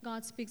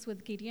 God speaks with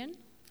Gideon.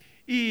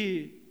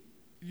 E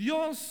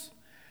Deus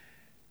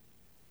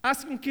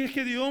hace com que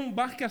Gedeão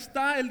barque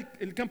hasta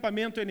el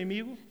campamento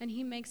enemigo. And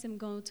he makes him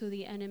go to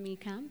the enemy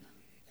camp.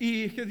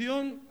 E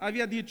Gedeão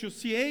havia dito,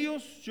 se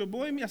eu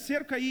vou e me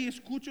acerco aí,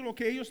 escute o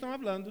que eles estão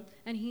falando.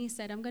 And he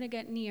said, I'm going to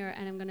get near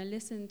and I'm going to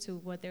listen to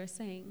what they're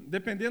saying.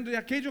 Dependendo de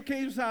aquilo que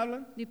eles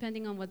falam,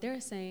 Depending on what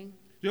they're saying,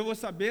 eu vou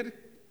saber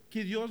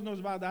que Deus nos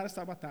vai dar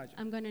essa batalha.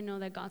 I'm going to know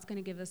that God's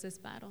going to give us this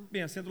battle.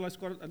 Bem, sendo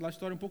a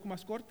história um pouco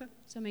mais curta,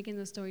 So making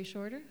the story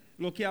shorter,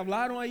 o que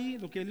falaram aí,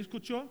 o que ele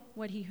escutou,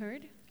 what he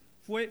heard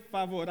foi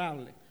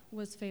favorável.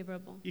 was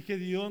favorable. E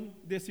Gedeão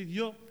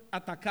decidiu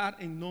atacar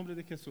em nome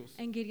de Jesus.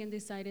 And Gideon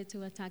decided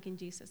to attack in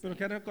Jesus' Pero name.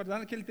 quero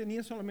recordar que ele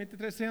tinha somente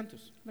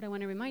 300 But I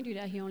want to remind you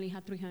that he only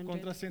had 300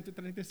 contra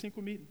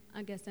 135.000.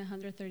 against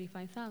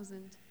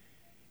 135,000.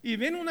 E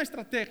vem uma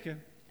estratégia.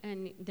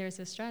 And there's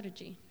a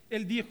strategy.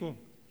 Ele dijo,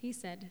 He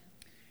said,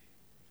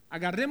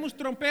 agarremos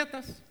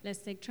trompetas, let's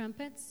take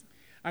trumpets,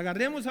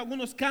 agarremos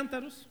algunos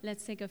cántaros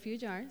let's take a few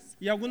jars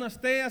e algumas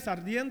teias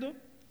ardiendo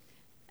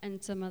and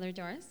some other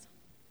jars,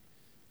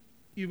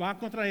 e vá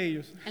contra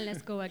eles. and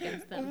let's go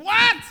against them.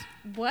 What?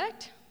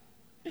 What?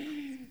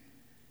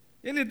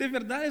 Ele de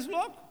verdade é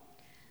louco.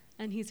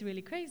 And he's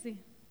really crazy.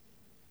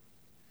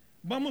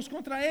 Vamos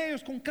contra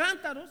eles com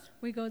cántaros.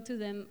 We go to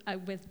them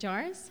with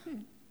jars.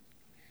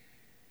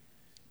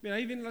 Bem,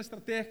 aí vem a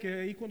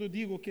estratégia, aí quando eu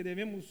digo que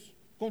devemos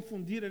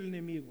confundir o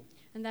inimigo.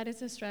 And that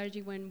is a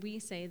strategy when we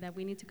say that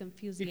we need to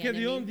confuse E the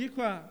Gedeão enemy.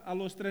 dijo a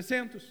los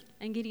 300,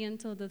 And Gideon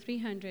told the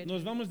 300,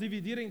 nós vamos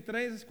dividir em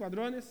 3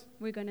 esquadrões,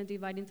 we're going to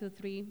divide into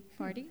 3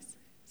 parties,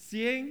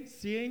 100,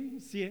 100,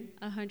 100.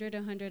 100,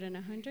 100, and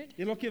 100.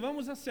 E o que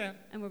vamos fazer?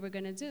 And what we're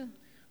going to do,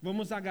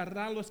 Vamos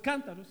agarrar los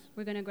cántaros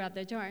we're going to grab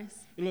the jars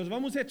e los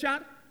vamos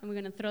echar and we're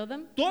going to throw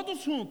them,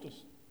 todos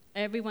juntos.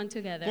 everyone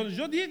together. Quando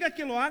eu diga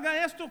que lo haga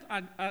esto,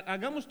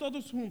 hagamos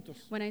todos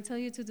juntos. When I tell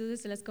you to do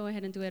this, let's go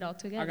ahead and do it all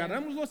together.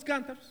 Agarramos los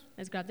cántaros,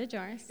 Let's grab the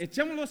jars,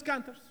 echamos los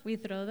cántaros we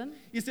throw them,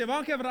 y se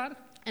van a quebrar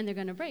and they're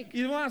going to break.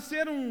 y van a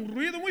hacer un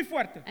ruido muy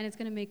fuerte. And it's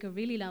going to make a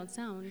really loud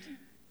sound.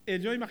 E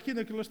eu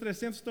imagino que los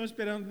 300 estão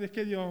esperando de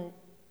que eu,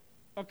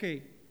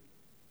 ok,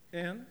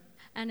 and,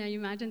 And I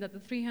imagine that the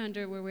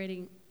 300 were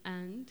waiting,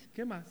 and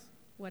que más?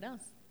 what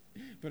else?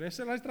 Pero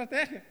esa es la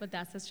estrategia, But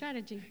that's the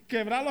strategy,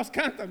 quebrar los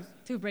cántaros.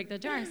 to break the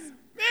jars.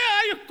 Man,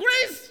 are you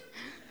crazy?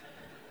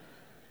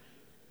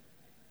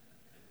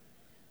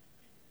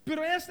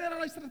 Pero essa era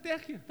a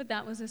estratégia. But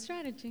that was the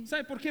strategy.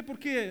 ¿Sabe por quê?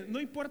 Porque não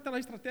importa a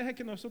estratégia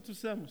que nós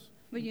usamos.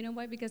 But you know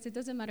why? Because it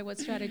doesn't matter what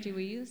strategy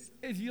we use.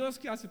 É Deus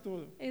que hace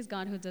tudo. It's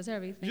God who does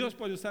everything. Deus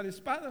pode usar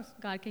espadas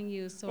God can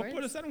use ou pode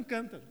swords, usar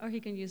cântaro. or he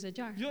can use a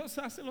jar. Deus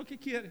faz o que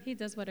quer, He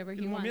does whatever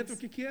he no momento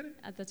wants, que quer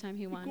at the time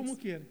he e como wants,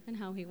 quer. and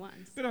how he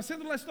wants. Pero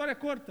sendo a história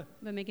curta,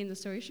 But making the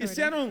story shorter,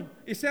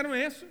 fizeram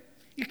isso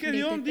Y They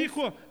Gedeón did this.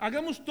 dijo,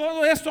 hagamos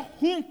todo esto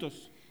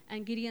juntos.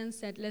 And Gideon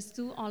said, let's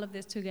do all of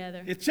this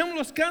together. Echamos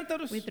los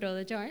cántaros, We throw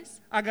the jars,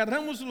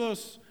 agarramos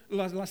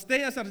las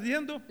tellas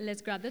ardiendo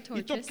let's grab the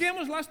y torches,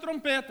 toquemos las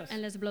trompetas.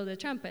 and let's blow the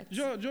trumpets.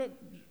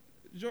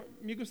 Yo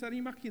me gustaría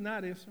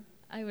imaginar eso.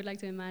 I would like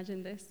to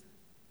imagine this.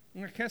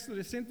 Ejército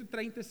de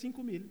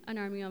 135,000 An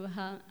army of y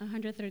 300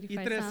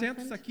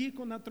 135,000 aquí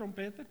con la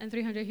trompeta, and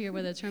 300 here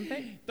with a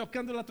trumpet,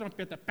 tocando la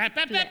trompeta. Pa,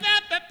 pa, pa, Play.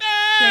 pa, pa,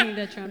 pa. playing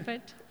the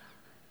trumpet.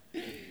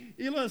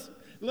 Y los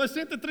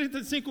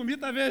 135,000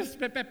 tal vez,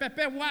 pe, pe, pe,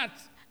 pe, what?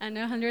 And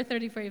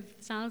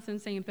 135,000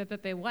 saying,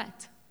 pepe,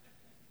 what?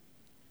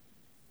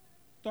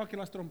 Toque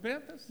las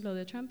trompetas, Blow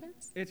the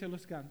trumpets, eche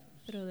los cantos.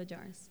 throw the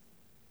jars.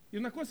 Y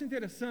una cosa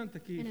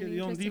interesante que And an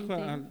Gedeón interesting dijo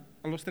thing.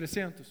 a los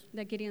 300,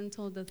 That Gideon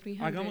told the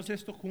 300, hagamos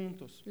esto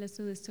juntos. let's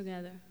do this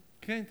together.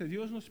 Gente,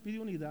 Dios nos pide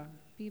unidad.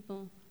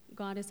 People,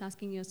 God is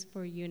asking us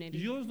for unity.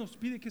 Dios nos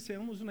pide que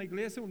seamos una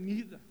iglesia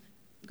unida.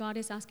 God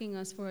is asking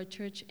us for a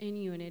church in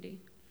unity.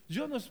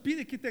 Dios nos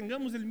pide que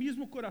tengamos el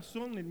mismo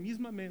corazón, la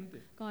misma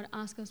mente. God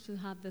asks us to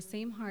have the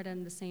same heart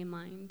and the same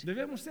mind.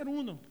 Debemos ser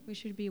uno. We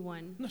should be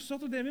one.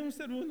 Nosotros debemos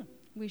ser uno.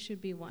 We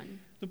should be one.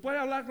 Tú puedes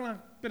hablar con la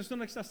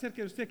persona que está cerca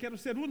de usted, quiero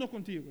ser uno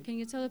contigo. Can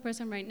you tell the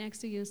person right next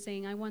to you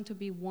saying, I want to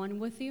be one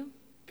with you?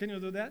 Can you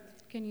do that?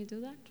 Can you do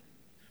that?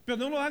 Pero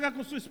no lo haga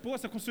con su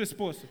esposa, con su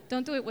esposo.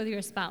 Don't do it with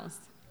your spouse.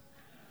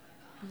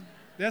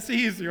 That's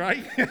easy,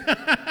 right?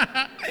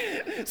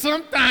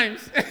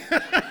 Sometimes.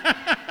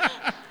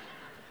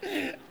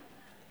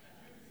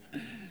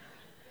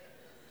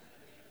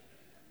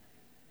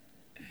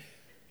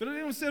 Pero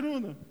debemos ser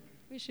uno.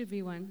 We should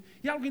be one.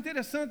 E algo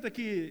interessante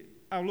que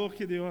falou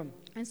Gedeón.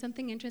 And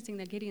something interesting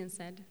that Gideon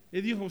said,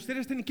 Ele dijo,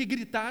 ustedes tienen que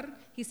gritar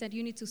he said,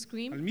 you need to al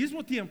scream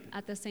mismo tiempo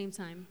at the same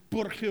time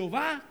por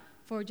Jehová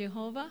for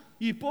Jehovah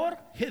y por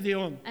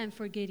Gedeón. and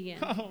for Gideon.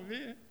 Oh,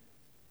 man.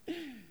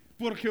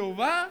 Por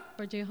Jehová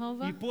For y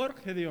Jehovah por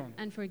Gedeón.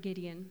 and for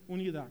Gideon.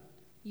 Unidad.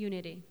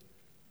 Unity.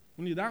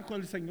 Unidad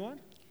con el Señor.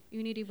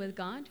 Unity with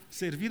God,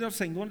 Servir al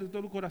Señor de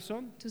todo el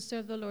corazón to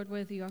serve the Lord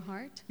with your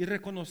heart y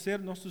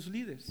reconocer nuestros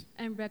líderes.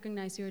 and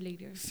recognize your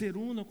leaders. Ser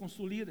uno con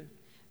su líder.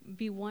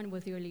 Be one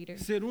with your leader.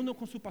 Ser uno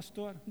con su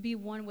pastor. Be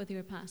one with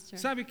your pastor.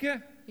 ¿Sabe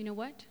qué? You know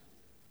what?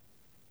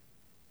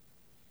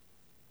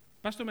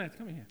 Pastor Matt,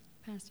 come here.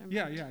 Pastor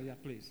Yeah,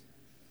 Matt. please.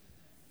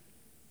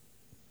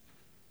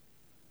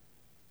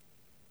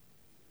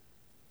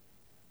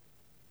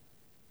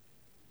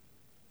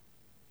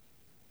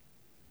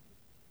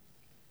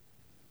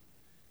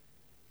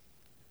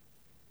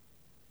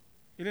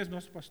 Ele é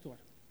nosso pastor.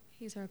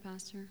 He's our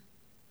pastor.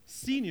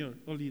 Senior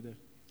o líder.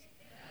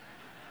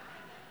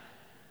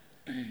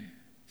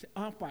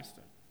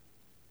 Pastor.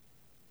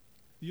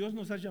 Deus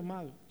nos ha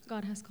chamado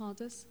God has called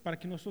us para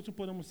que nós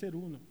podamos ser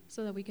uno.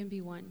 so that we can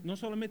be one, Não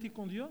somente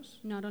com Deus,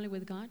 not only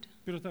with God,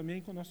 pero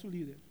também com nosso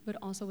líder. but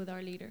also with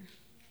our leader.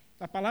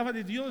 A palavra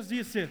de Deus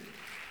diz: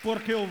 por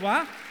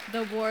Jeová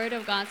The word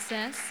of God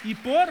says, e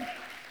por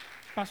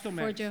Pastor for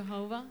Matt.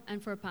 Jehovah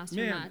and for Pastor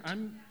Man, Matt.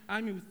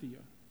 I'm with you.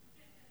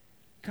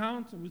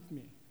 Count with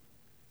me.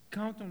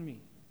 Count on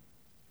me.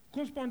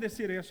 Quantos podem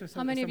dizer isso essa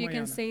How many of you manhã?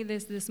 can say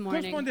this Quantos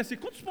morning? podem dizer?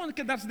 Quantos podem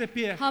quedar-se de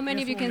pé? How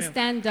many of nesse you can momento?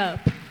 stand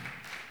up?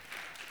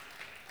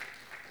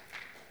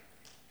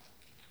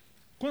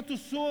 Quantos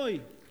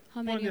soy?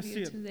 How many Podem of you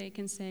dizer. today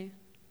can say?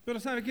 Pero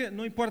sabe que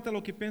não importa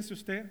o que pense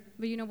você,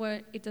 But you know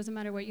what? It doesn't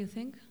matter what you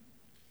think.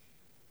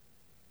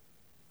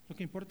 o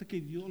que importa é que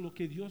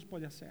Deus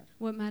pode fazer.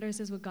 What matters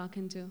is what God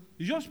can do.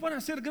 Deus pode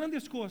fazer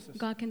grandes coisas.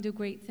 God can do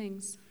great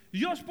things.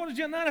 Deus pode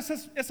llenar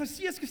essas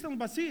cias que estão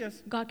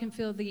vazias. God can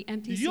fill the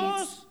empty seats.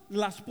 Deus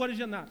las pode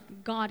llenar.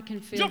 God can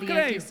fill Yo the creo.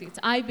 empty seats.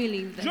 I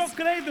believe this. Eu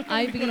creio de todo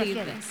I meu believe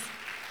coração. this.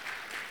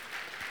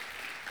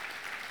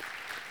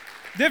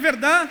 De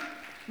verdade,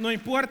 não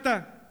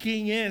importa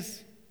quem é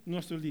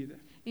nosso líder.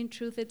 In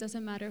truth, it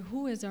doesn't matter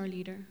who is our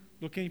leader.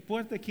 O que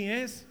importa é quem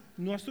é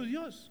nosso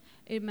Deus.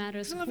 It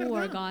matters Esa es la who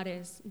our verdad.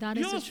 God is. That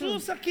is the Deus truth.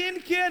 usa quem Ele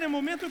quer, no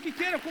momento que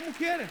quer, como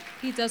quer.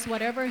 He does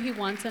whatever He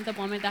wants at the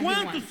moment that He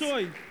Quantos wants.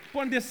 hoje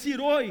podem dizer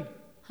hoje?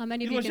 How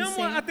many E of you nós can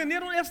vamos a say,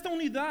 ter esta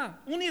unidade,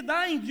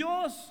 unidade em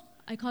Deus.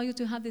 I call you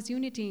to have this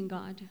unity in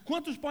God?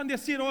 Quantos podem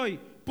dizer hoje?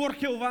 Por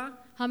Jeová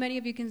How many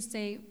of you can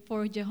say,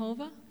 for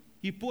Jehovah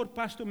e por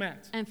Pastor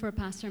Matt. and for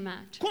Pastor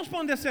Matt? Quantos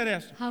podem dizer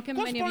isso? How can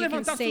Quantos many of podem you can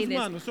levantar say suas this?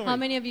 manos hoje? How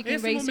many of you can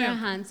Esse raise your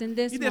momento. hands in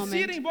this E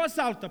dizer em moment? voz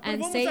alta, pero and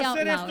vamos say out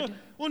fazer loud. isto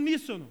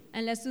uníssono.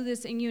 And let's do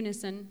this in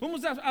unison.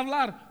 Vamos a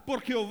falar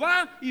por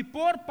Jeová e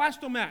por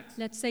Pastor Matt.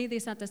 Let's say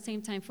this at the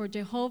same time, for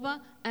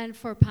Jehovah and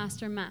for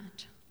Pastor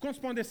Matt. Quantos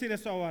podem dizer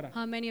isso agora?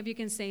 How many of you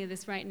can say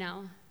this right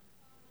now?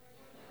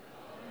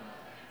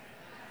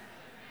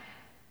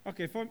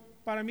 Ok,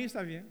 para mim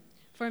está bem.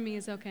 For me,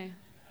 it's okay.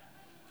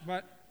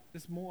 But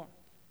it's more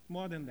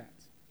than that.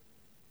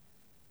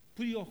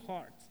 Put your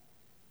heart.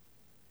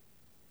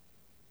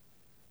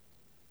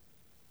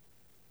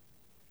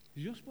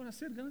 Deus pode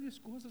fazer grandes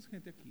coisas,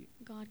 gente, aqui.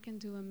 God can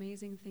do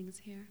amazing things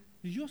here.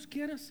 Deus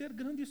quer fazer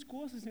grandes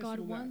coisas nesse God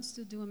lugar. wants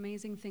to do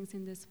amazing things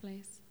in this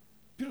place.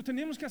 Pero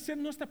temos que fazer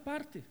nossa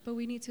parte. But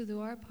we need to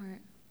do our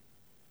part.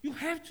 You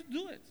have to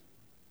do it.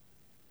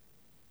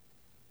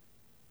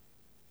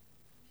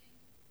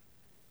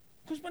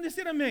 ¿Cuántos pueden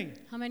decir amém?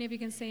 How many of you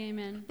can say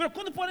amen? Pero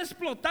quando pode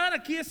explotar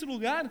aqui esse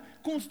lugar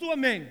com o teu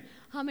amém?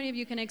 How many of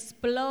you can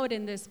explode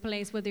in this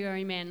place with your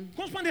amen?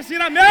 Quantos podem dizer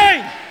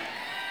amém?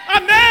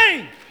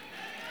 Amém!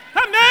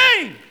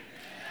 Amém!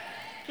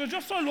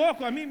 Eu sou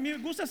louco, a mim me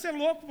gusta ser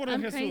louco por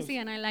I'm Jesus. crazy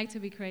and I like to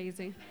be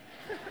crazy.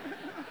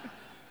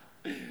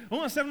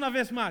 Vamos hacer uma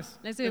vez mais.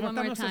 Let's do it one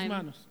Levantar more nossas time.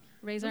 manos.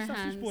 Raise Onde our está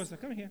sua hands. esposa?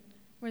 Come here.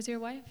 Where's your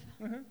wife?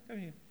 Come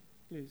here,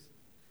 please.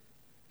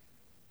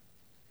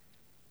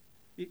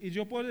 E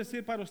eu posso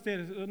dizer para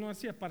vocês, eu não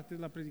hacía parte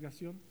da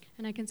predicação,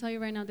 And I can tell you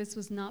right now, this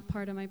was not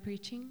part of my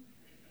preaching.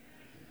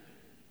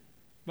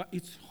 but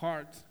it's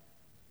hard.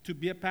 To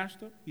be a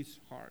pastor is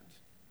hard.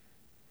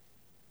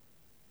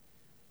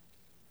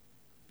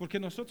 Porque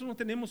nós não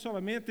temos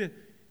somente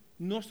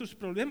nossos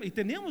problemas, e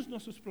temos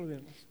nossos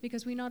problemas,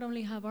 Because we not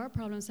only have our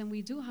problems, and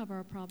we do have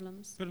our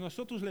problems, mas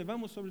nós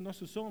levamos sobre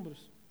nossos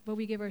ombros but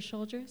we give our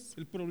shoulders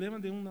o problema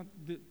de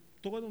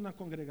toda uma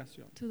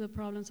congregação. to the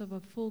problems of a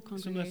full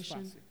Isso não é congregation.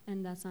 fácil.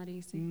 And that's not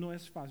easy. Não é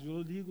fácil,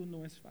 eu digo,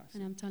 não é fácil.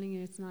 And I'm telling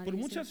you, it's not Por easy.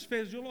 muitas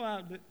vezes, eu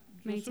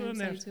Many sou times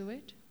I honesto, do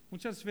it.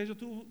 muitas vezes eu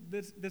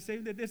tive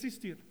desejo de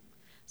desistir.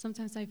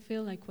 Sometimes I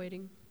feel like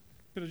quitting.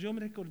 Pero eu me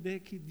recordei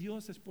que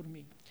Deus é por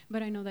mim.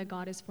 But I know that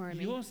God is for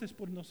me. Deus é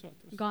por nós.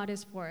 God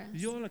is for us.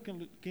 Deus é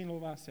quem lo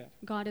vai fazer.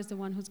 God is the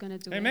one who's going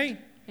to do Amém?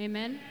 it.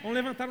 Amen. Vamos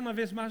levantar uma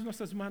vez mais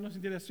nossas manos em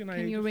direção a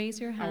Can you eles.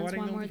 raise your hands Agora, em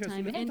one nome more de Jesus,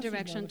 time in levanta suas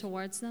direction manos.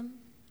 towards them?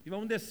 E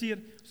vamos descer.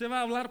 Você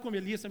vai falar com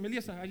Melissa.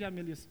 Melissa, allá,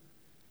 Melissa.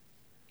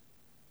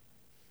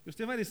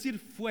 Você vai dizer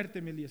fuerte,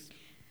 Melissa.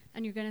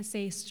 And you're going to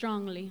say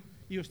strongly.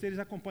 E vocês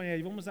acompanham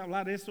aí. Vamos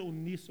falar isso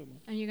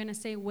uníssono. And you're going to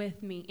say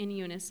with me in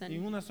Em unison,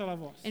 uma sola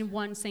voz. in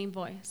one same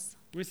voice.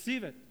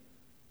 Receive it.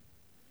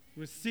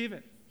 Receive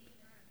it.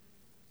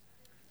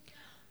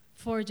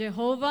 For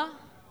Jehovah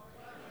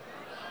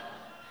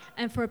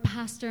and for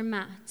Pastor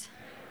Matt.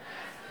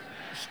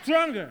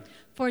 Stronger.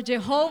 For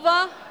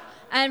Jehovah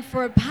and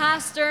for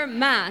Pastor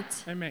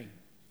Matt. Amém.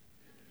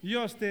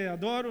 Deus te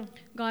adoro.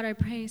 God, I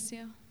praise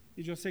you.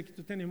 E eu sei que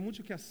tu tens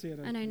muito que fazer.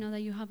 And I know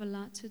that you have a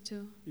lot to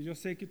do. E eu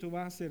sei que tu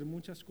vais fazer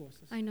muitas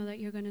coisas. I know that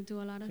you're going to do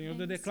a lot of Senhor, eu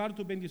things. declaro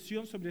tu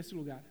bendição sobre esse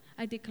lugar.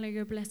 I declare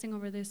your blessing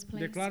over this place.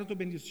 Declaro tu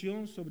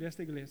bendição sobre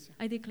esta igreja.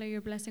 I declare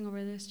your blessing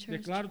over this church.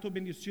 Declaro tu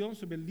bendição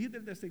sobre o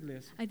líder desta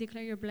igreja. I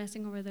declare your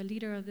blessing over the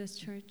leader of this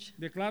church.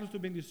 Declaro tu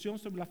bendição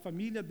sobre a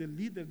família do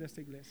líder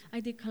desta igreja.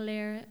 I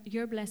declare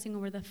your blessing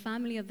over the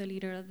family of the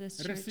leader of this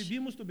church.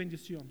 Recebimos tu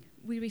bendição.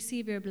 We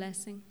receive your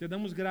blessing. Te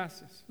damos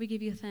graças. We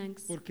give you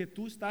thanks Porque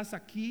tu estás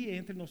aqui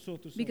entre nós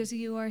outros. because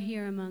you are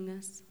here among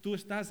us. Tu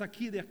estás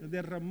aqui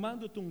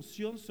derramando tu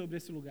unção sobre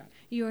esse lugar.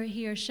 You are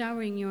here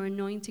showering your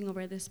anointing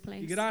over this E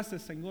place.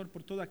 graças, Senhor,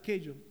 por tudo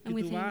aquilo que And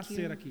we tu vais thank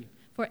fazer you aqui.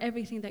 for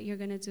everything that you're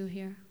going to do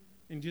here.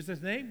 In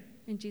Jesus' name,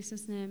 In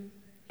Jesus' name,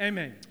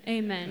 amen.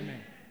 amen.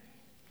 Amen.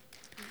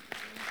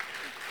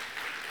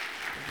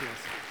 God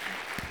bless you.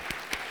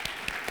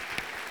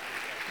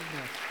 God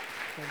bless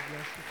you. God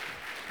bless you.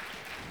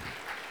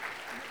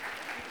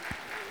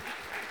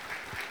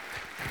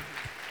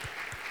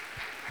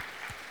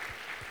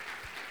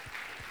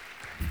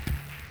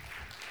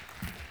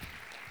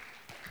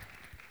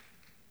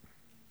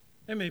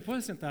 Amém.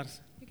 Pode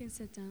sentar-se. You can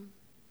sit down.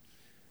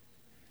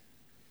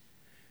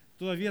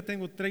 Todavia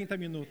tenho 30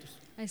 minutos.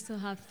 I still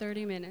have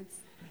 30 minutes.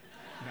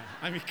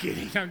 No, I'm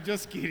kidding. I'm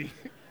just kidding.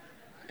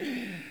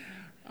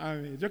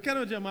 Amém. Eu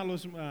quero chamar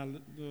os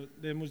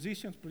the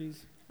musicians,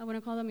 please. I want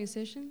to call the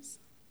musicians.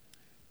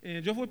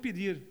 Eu vou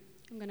pedir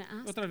I'm going to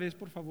ask. outra vez,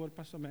 por favor,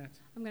 Pastor Matt,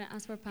 I'm going to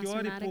ask for que Pastor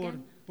ore Matt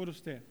again por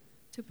você.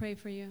 to pray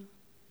for you.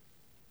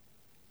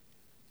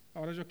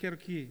 Agora eu quero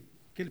que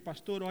aquele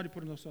pastor ore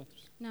por nós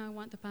outros. Now I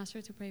want the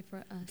pastor to pray for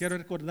us. Quero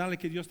recordar-lhe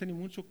que Deus tem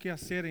muito que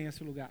fazer em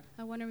esse lugar.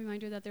 I want to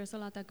remind you that there's a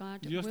lot that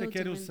God Dios te will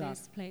quiere do in usar.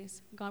 this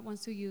place. God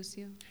wants to use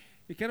you.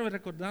 E quero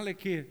recordar-lhe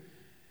que,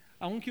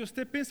 aunque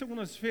você pense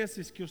algumas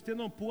vezes que você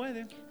não pode,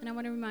 And I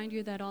want to remind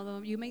you that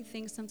although you may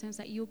think sometimes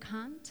that you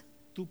can't,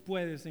 tu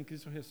puedes em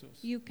Cristo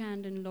Jesus. you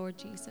can in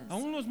Lord Jesus. Há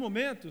uns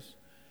momentos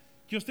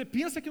que você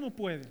pensa que não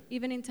pode,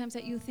 Even in times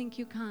that you think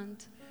you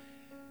can't,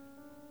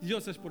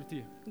 Deus é por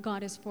ti.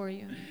 God is for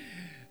you.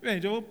 Bem,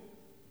 eu vou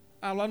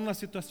falar numa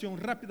situação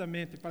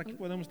rapidamente para que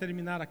podamos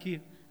terminar aqui.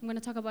 I'm going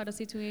to talk about a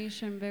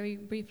situation very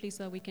briefly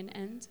so that we can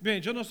end. Bem,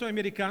 eu não sou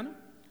americano.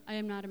 I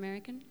am not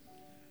American.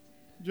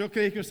 Eu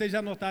creio que vocês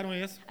já notaram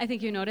isso. I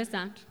think you noticed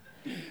that.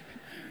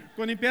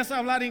 Quando empieza a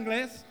falar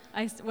inglês,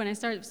 When I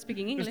start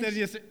speaking você English,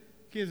 diz,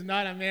 he's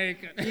not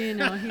American. you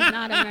know, he's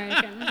not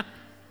American.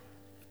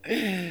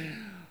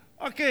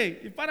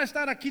 Ok, e para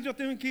estar aqui eu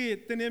tenho que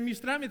ter meus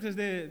trâmites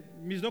de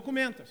meus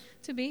documentos.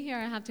 To be here,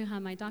 I have to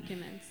have my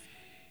documents.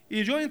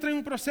 E eu entrei em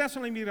um processo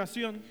na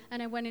imigração,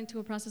 And I went into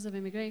a process of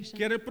immigration.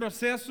 que era o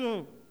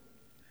processo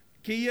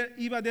que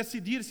iba a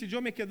decidir se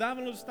eu me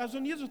quedava nos Estados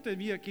Unidos ou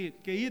teria que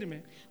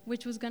irme.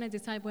 which was going to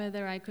decide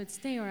whether I could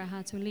stay or I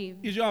had to leave.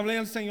 E eu falei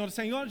ao Senhor,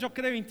 Senhor, eu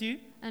creio em Ti.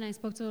 And I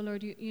spoke to the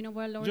Lord, you know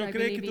what, Lord, Eu I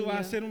creio que believe Tu in vas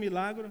you. fazer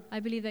milagre. I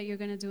believe that you're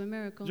going to do a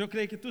miracle. Eu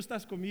creio que Tu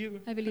estás comigo.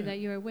 I believe that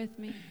you are with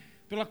me.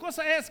 Pero a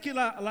coisa é que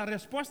a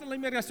resposta da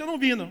imigração não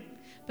vino.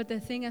 But the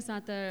thing is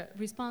that the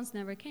response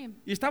never came.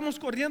 E estávamos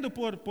correndo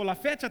por a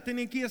fecha,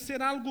 tinha que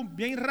ser algo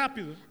bem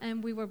rápido.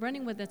 And we were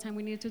running with the time.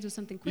 We needed to do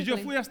something E eu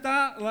quickly. fui até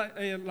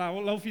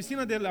a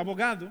oficina do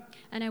advogado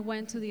And I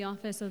went to the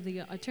office of the e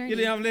attorney.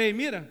 lhe falei,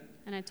 mira,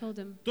 And I told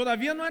him,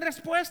 todavía não há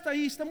resposta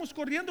e estamos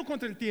correndo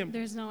contra o tempo.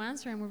 there's no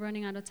answer and we're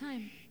running out of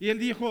time. E ele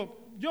dijo,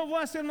 eu vou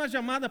fazer uma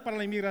chamada para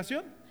a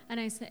imigração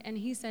And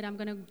he said, I'm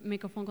going to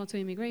make a phone call to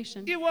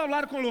immigration. e vou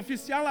falar com o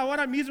oficial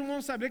agora mesmo,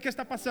 vamos saber o que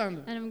está passando.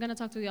 And I'm going to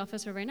talk to the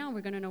officer right now.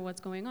 We're going to know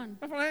what's going on.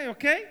 Eu falei,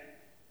 ok,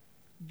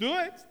 do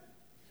it.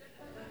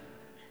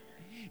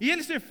 E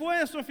ele se foi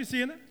à sua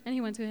oficina And he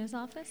went to his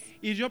office.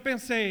 e eu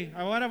pensei,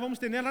 agora vamos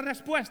ter a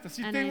resposta.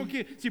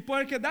 Se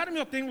pode quedar-me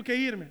ou tenho que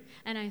ir-me.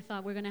 And I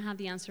thought we're going to have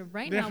the answer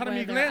right now, Deixar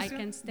minha whether I igreja,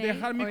 can stay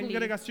deixar minha or leave.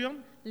 congregação,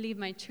 Leave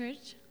my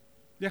church,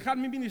 deixar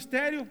meu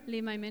ministério.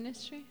 leave my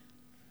ministry.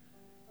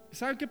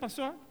 Sabe o que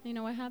passou? You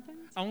know what happened?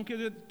 Aunque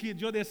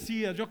eu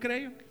decía, eu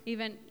creio.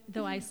 Even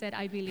though I said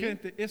I believe,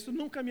 Gente, isso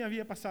nunca me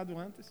havia passado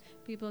antes.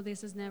 people,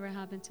 this has never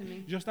happened to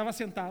me. Eu estava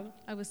sentado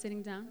I was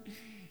sitting down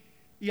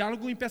e algo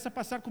começa a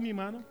passar com minha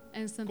mão.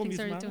 and something mis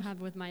started to manos.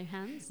 happen with my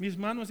hands. Minhas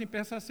mãos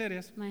começam a ser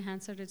isso. My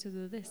hands started to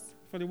do this.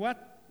 Falei, what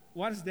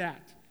is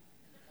that?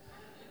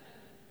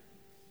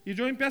 E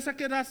eu começo a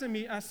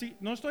quedar-me assim,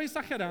 não estou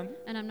exagerando.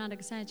 And I'm not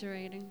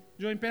exaggerating.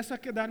 Eu começo a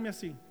quedar-me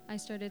assim. I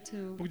started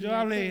to Porque be eu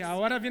like falei, this.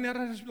 agora vem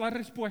a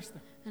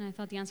resposta. And I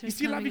thought the answer E is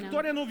se a coming now.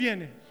 vitória não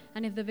viene,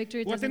 And if the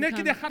victory vou doesn't ter que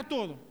come, deixar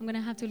todo. I'm going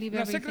to have to leave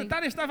A everything.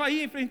 secretária estava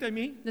aí em frente a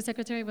mim, The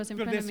secretary was in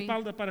de front of me,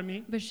 espalda para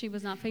mim. but she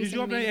was not E facing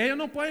eu me. falei, ela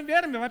não pode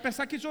ver-me, vai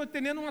pensar que estou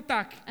tendo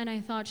ataque. And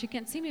I thought she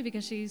can't see me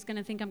because she's going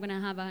to think I'm going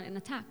to have an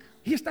attack.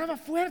 E estava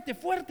forte,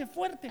 forte,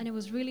 forte. And it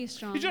was really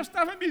strong. E eu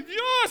estava, meu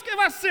Deus, que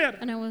vai ser?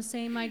 And I was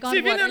saying, my God,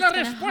 Se what vier is a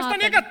going to resposta happen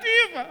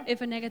negativa.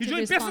 if a E negative eu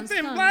começo a response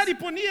temblar e comes?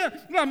 ponia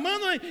a mão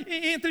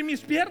entre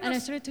minhas And I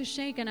pernas. started to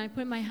shake and I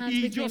put my hands E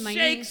eu between my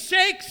shake, knees.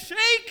 shake,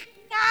 shake.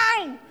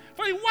 Wow!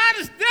 Falei, what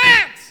is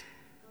that?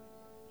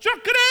 Eu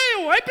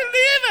creio, I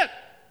believe it.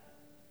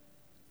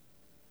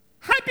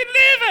 I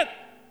believe it.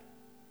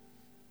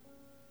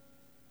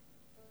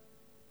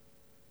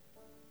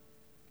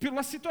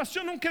 Pela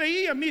situação não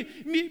creia, minha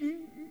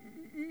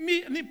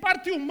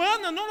parte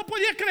humana não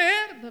podia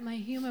crer. But my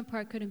human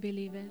part couldn't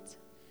believe it.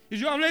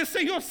 E eu falei,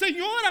 Senhor,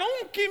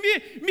 aunque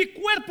meu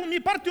corpo,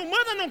 minha parte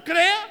humana não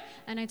creia,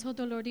 And I told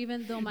the Lord,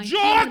 even though my Yo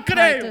human creo.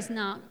 part does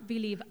not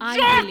believe, I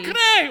eu believe.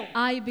 creio.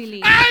 I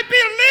believe. I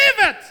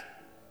believe it.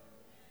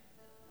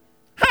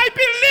 I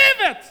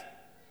believe it.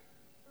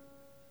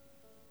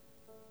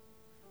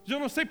 Eu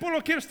não sei por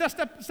o que você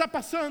está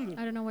passando. I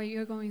don't know what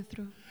you're going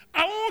through.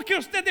 Aunque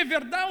você de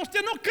verdade,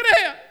 você não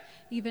creia.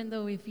 Even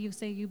though if you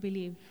say you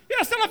believe, E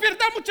essa é a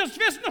verdade, muitas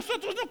vezes nós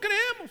outros não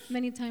creemos.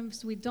 many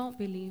times we don't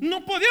believe.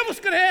 Não podemos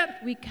crer.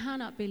 We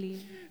cannot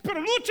believe.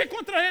 Pero lute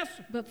contra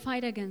isso. But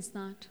fight against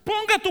that.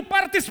 Ponga tu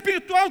parte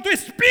espiritual, tu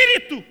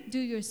espírito. Do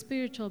your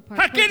spiritual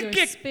part. Put Aquele your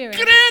que spirit.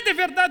 crê de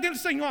verdade no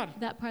Senhor.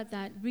 That part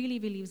that really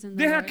believes in the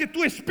Deixa Lord. que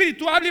tu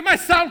espírito hable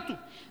mais alto.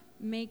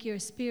 Make your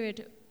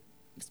spirit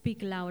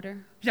speak louder.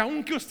 E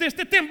aunque você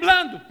esteja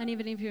temblando, And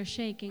even if you're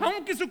shaking,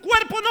 aunque seu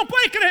corpo não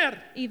pode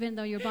crer, even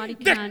though your body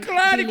can't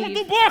declare com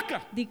tu believe,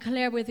 boca.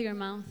 declare with your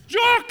mouth,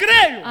 Eu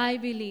creio. I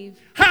believe.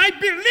 I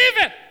believe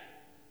it.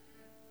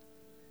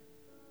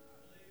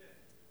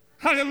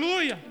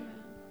 Aleluia.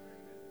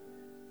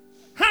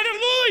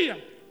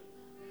 Aleluia.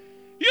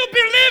 You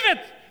believe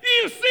it.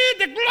 You see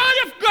the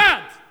glory of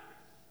God.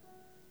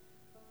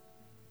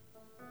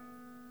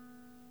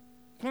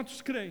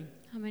 Quantos creem?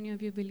 How many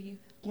of you believe?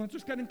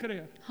 Quantos querem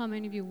crer? How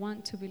many of you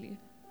want to believe?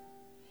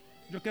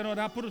 Eu quero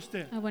orar por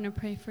você. I want to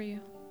pray for you.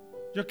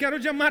 Eu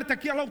quero chamar-te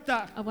aqui ao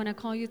altar. I want to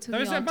call you to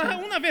Talvez the você vá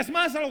altar. uma vez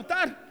mais ao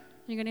altar.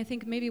 You're going to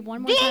think maybe one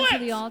more Do time to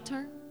it! the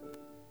altar.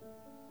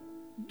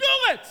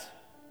 Do it.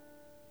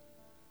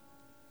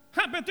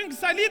 Eu tenho que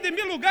sair de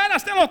meu lugar,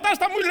 até o altar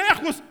está muito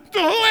lejos. Do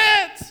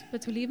it.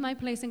 But to leave my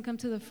place and come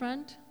to the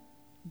front,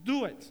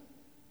 Do it.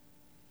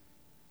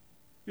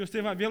 E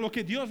você vai ver o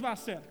que Deus vai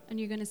fazer. and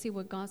you're going to see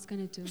what God's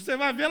going to do. Você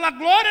vai ver a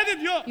glória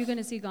de You're Deus. going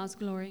to see God's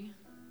glory.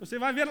 Você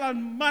vai ver as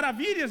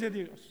maravilhas de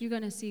Deus. You're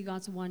going to see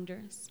God's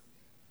wonders.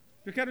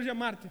 Eu quero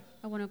chamar-te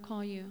I want to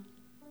call you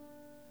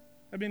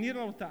a venir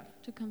ao altar.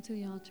 to come to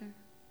the altar.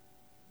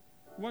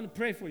 I want to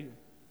pray for you.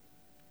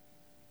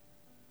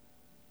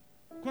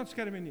 Quantos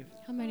querem venir?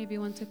 How many of you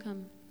want to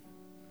come?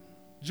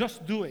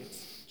 Just do it.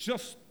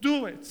 Just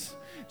do it.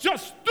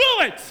 Just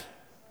do it.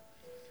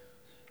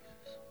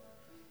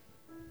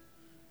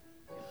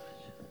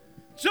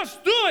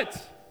 Just do it.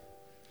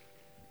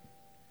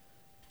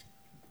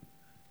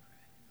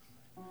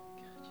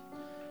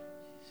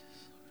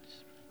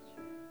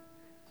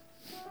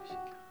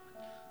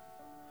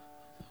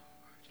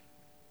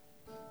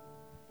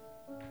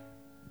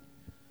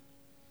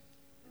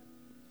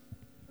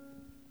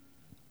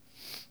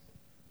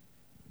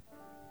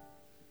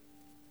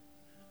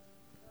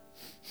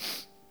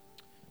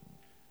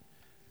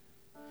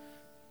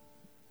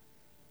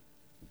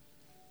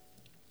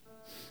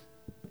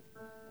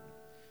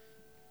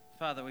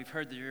 Father, we've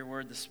heard your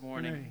word this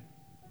morning. Pray.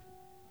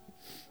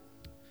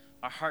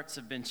 Our hearts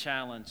have been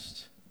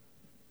challenged.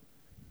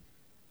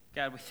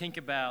 God, we think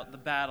about the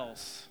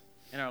battles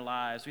in our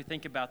lives. We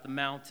think about the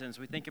mountains.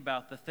 We think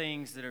about the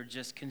things that are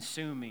just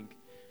consuming,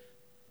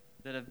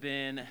 that have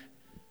been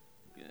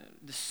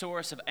the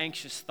source of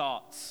anxious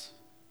thoughts,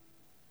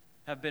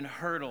 have been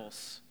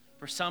hurdles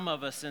for some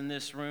of us in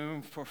this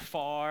room for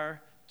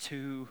far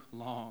too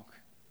long.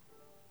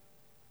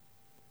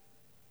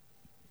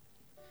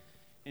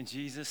 And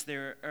Jesus,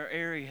 there are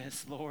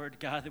areas, Lord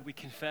God, that we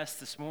confess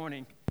this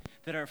morning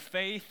that our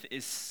faith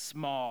is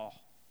small.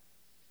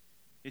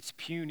 It's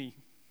puny.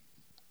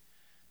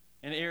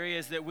 In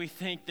areas that we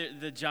think that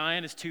the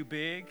giant is too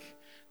big,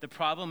 the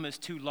problem is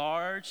too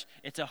large,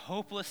 it's a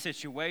hopeless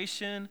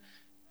situation.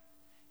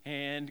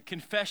 And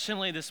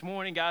confessionally this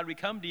morning, God, we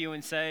come to you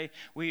and say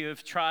we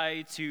have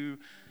tried to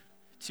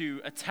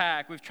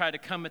attack, we've tried to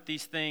come at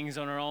these things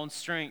on our own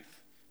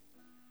strength,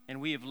 and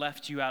we have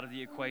left you out of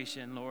the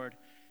equation, Lord.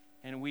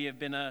 And we have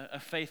been a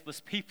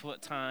faithless people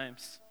at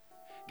times.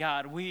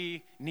 God,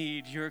 we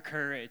need your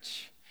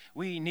courage.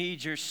 We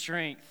need your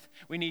strength.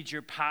 We need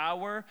your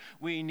power.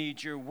 We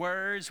need your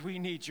words. We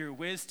need your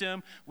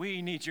wisdom.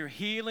 We need your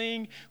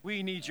healing.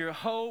 We need your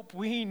hope.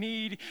 We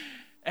need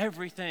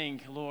everything,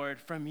 Lord,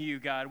 from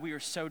you, God. We are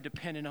so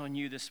dependent on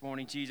you this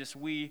morning, Jesus.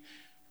 We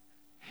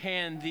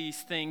hand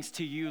these things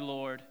to you,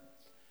 Lord.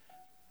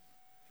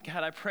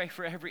 God, I pray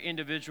for every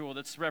individual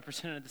that's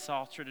represented at this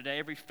altar today,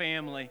 every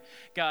family,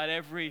 God,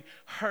 every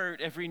hurt,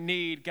 every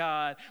need,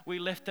 God, we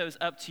lift those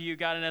up to you,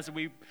 God, and as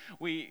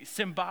we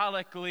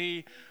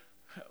symbolically,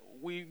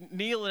 we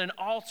kneel at an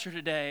altar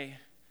today,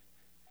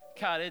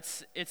 God,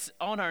 it's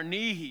on our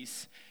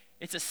knees,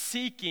 it's a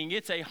seeking,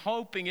 it's a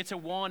hoping, it's a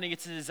wanting,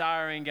 it's a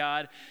desiring,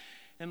 God,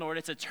 and Lord,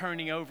 it's a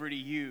turning over to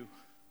you,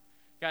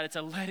 God, it's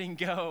a letting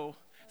go.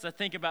 As I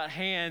think about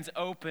hands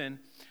open,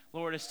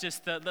 Lord, it's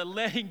just the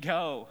letting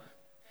go.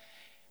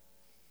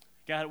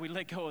 God, we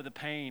let go of the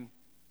pain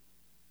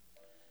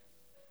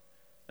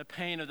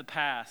of the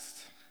past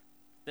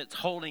that's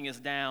holding us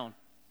down.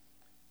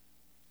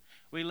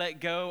 We let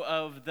go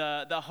of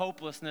the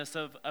hopelessness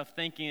of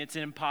thinking it's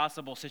an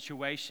impossible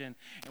situation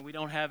and we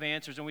don't have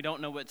answers and we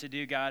don't know what to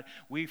do, God.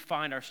 We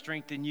find our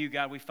strength in you,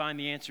 God. We find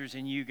the answers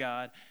in you,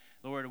 God.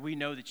 Lord, we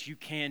know that you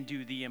can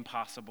do the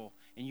impossible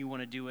and you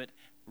want to do it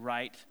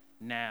right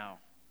now.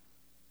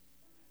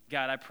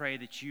 God, I pray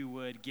that you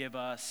would give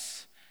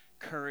us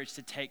courage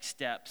to take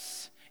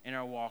steps in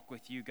our walk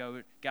with you,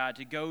 God,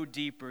 to go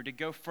deeper, to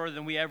go further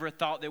than we ever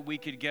thought that we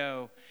could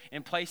go,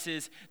 in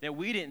places that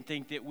we didn't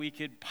think that we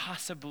could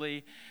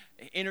possibly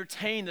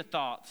entertain the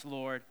thoughts,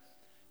 Lord,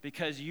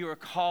 because you are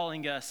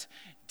calling us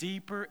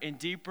deeper and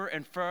deeper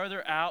and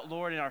further out,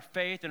 Lord, in our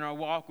faith and our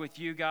walk with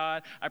you,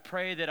 God. I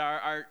pray that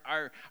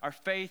our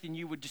faith in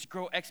you would just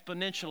grow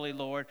exponentially,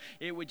 Lord.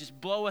 It would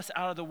just blow us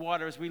out of the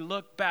water as we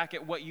look back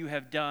at what you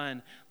have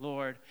done,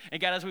 Lord.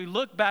 And God, as we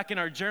look back in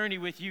our journey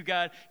with you,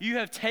 God, you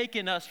have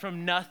taken us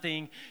from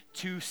nothing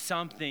to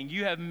something.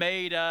 You have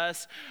made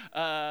us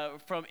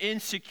from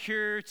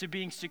insecure to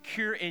being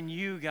secure in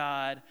you,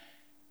 God,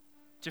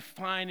 to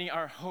finding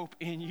our hope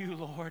in you,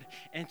 Lord,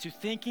 and to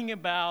thinking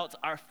about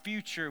our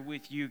future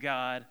with you,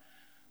 God.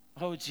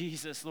 Oh,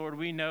 Jesus, Lord,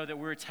 we know that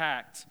we're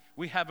attacked.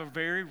 We have a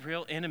very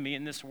real enemy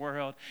in this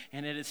world,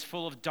 and it is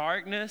full of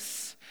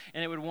darkness,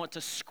 and it would want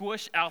to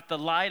squish out the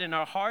light in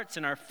our hearts,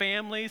 in our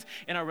families,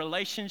 in our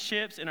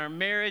relationships, in our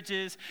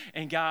marriages.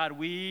 And God,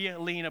 we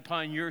lean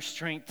upon your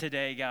strength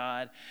today,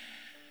 God.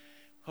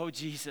 Oh,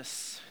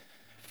 Jesus,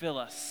 fill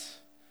us.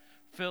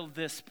 Fill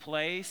this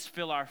place,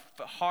 fill our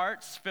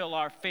hearts, fill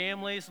our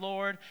families,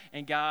 Lord.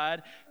 And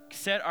God,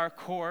 set our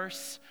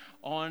course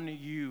on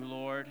you,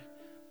 Lord.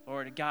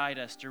 Lord, guide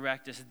us,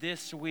 direct us.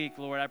 This week,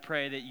 Lord, I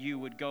pray that you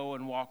would go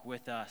and walk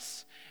with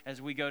us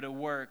as we go to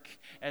work,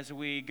 as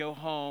we go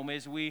home,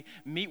 as we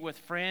meet with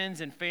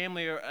friends and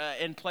family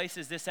in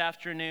places this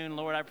afternoon.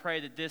 Lord, I pray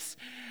that this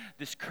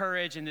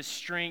courage and this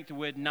strength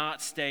would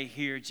not stay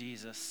here,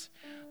 Jesus.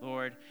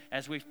 Lord,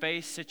 as we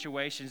face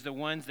situations, the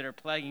ones that are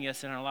plaguing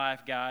us in our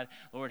life, God,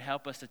 Lord,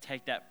 help us to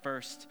take that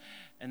first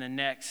and the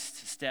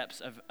next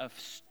steps of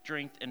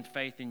strength and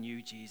faith in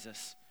you,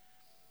 Jesus.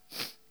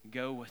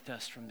 Go with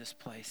us from this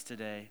place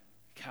today.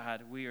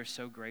 God, we are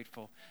so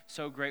grateful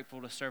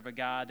to serve a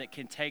God that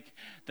can take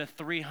the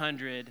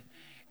 300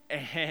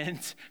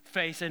 and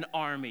face an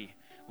army,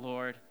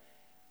 Lord.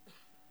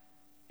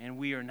 And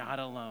we are not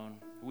alone.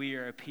 We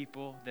are a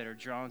people that are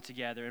drawn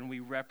together, and we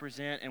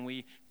represent and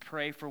we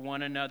pray for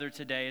one another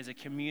today as a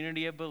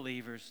community of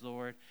believers,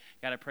 Lord.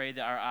 God, I pray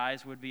that our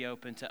eyes would be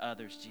open to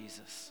others,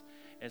 Jesus,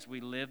 as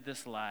we live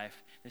this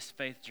life, this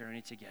faith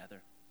journey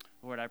together.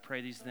 Lord, I pray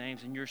these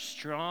names in your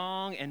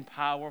strong and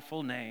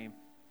powerful name.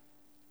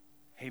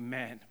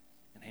 Amen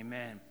and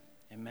amen.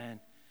 Amen.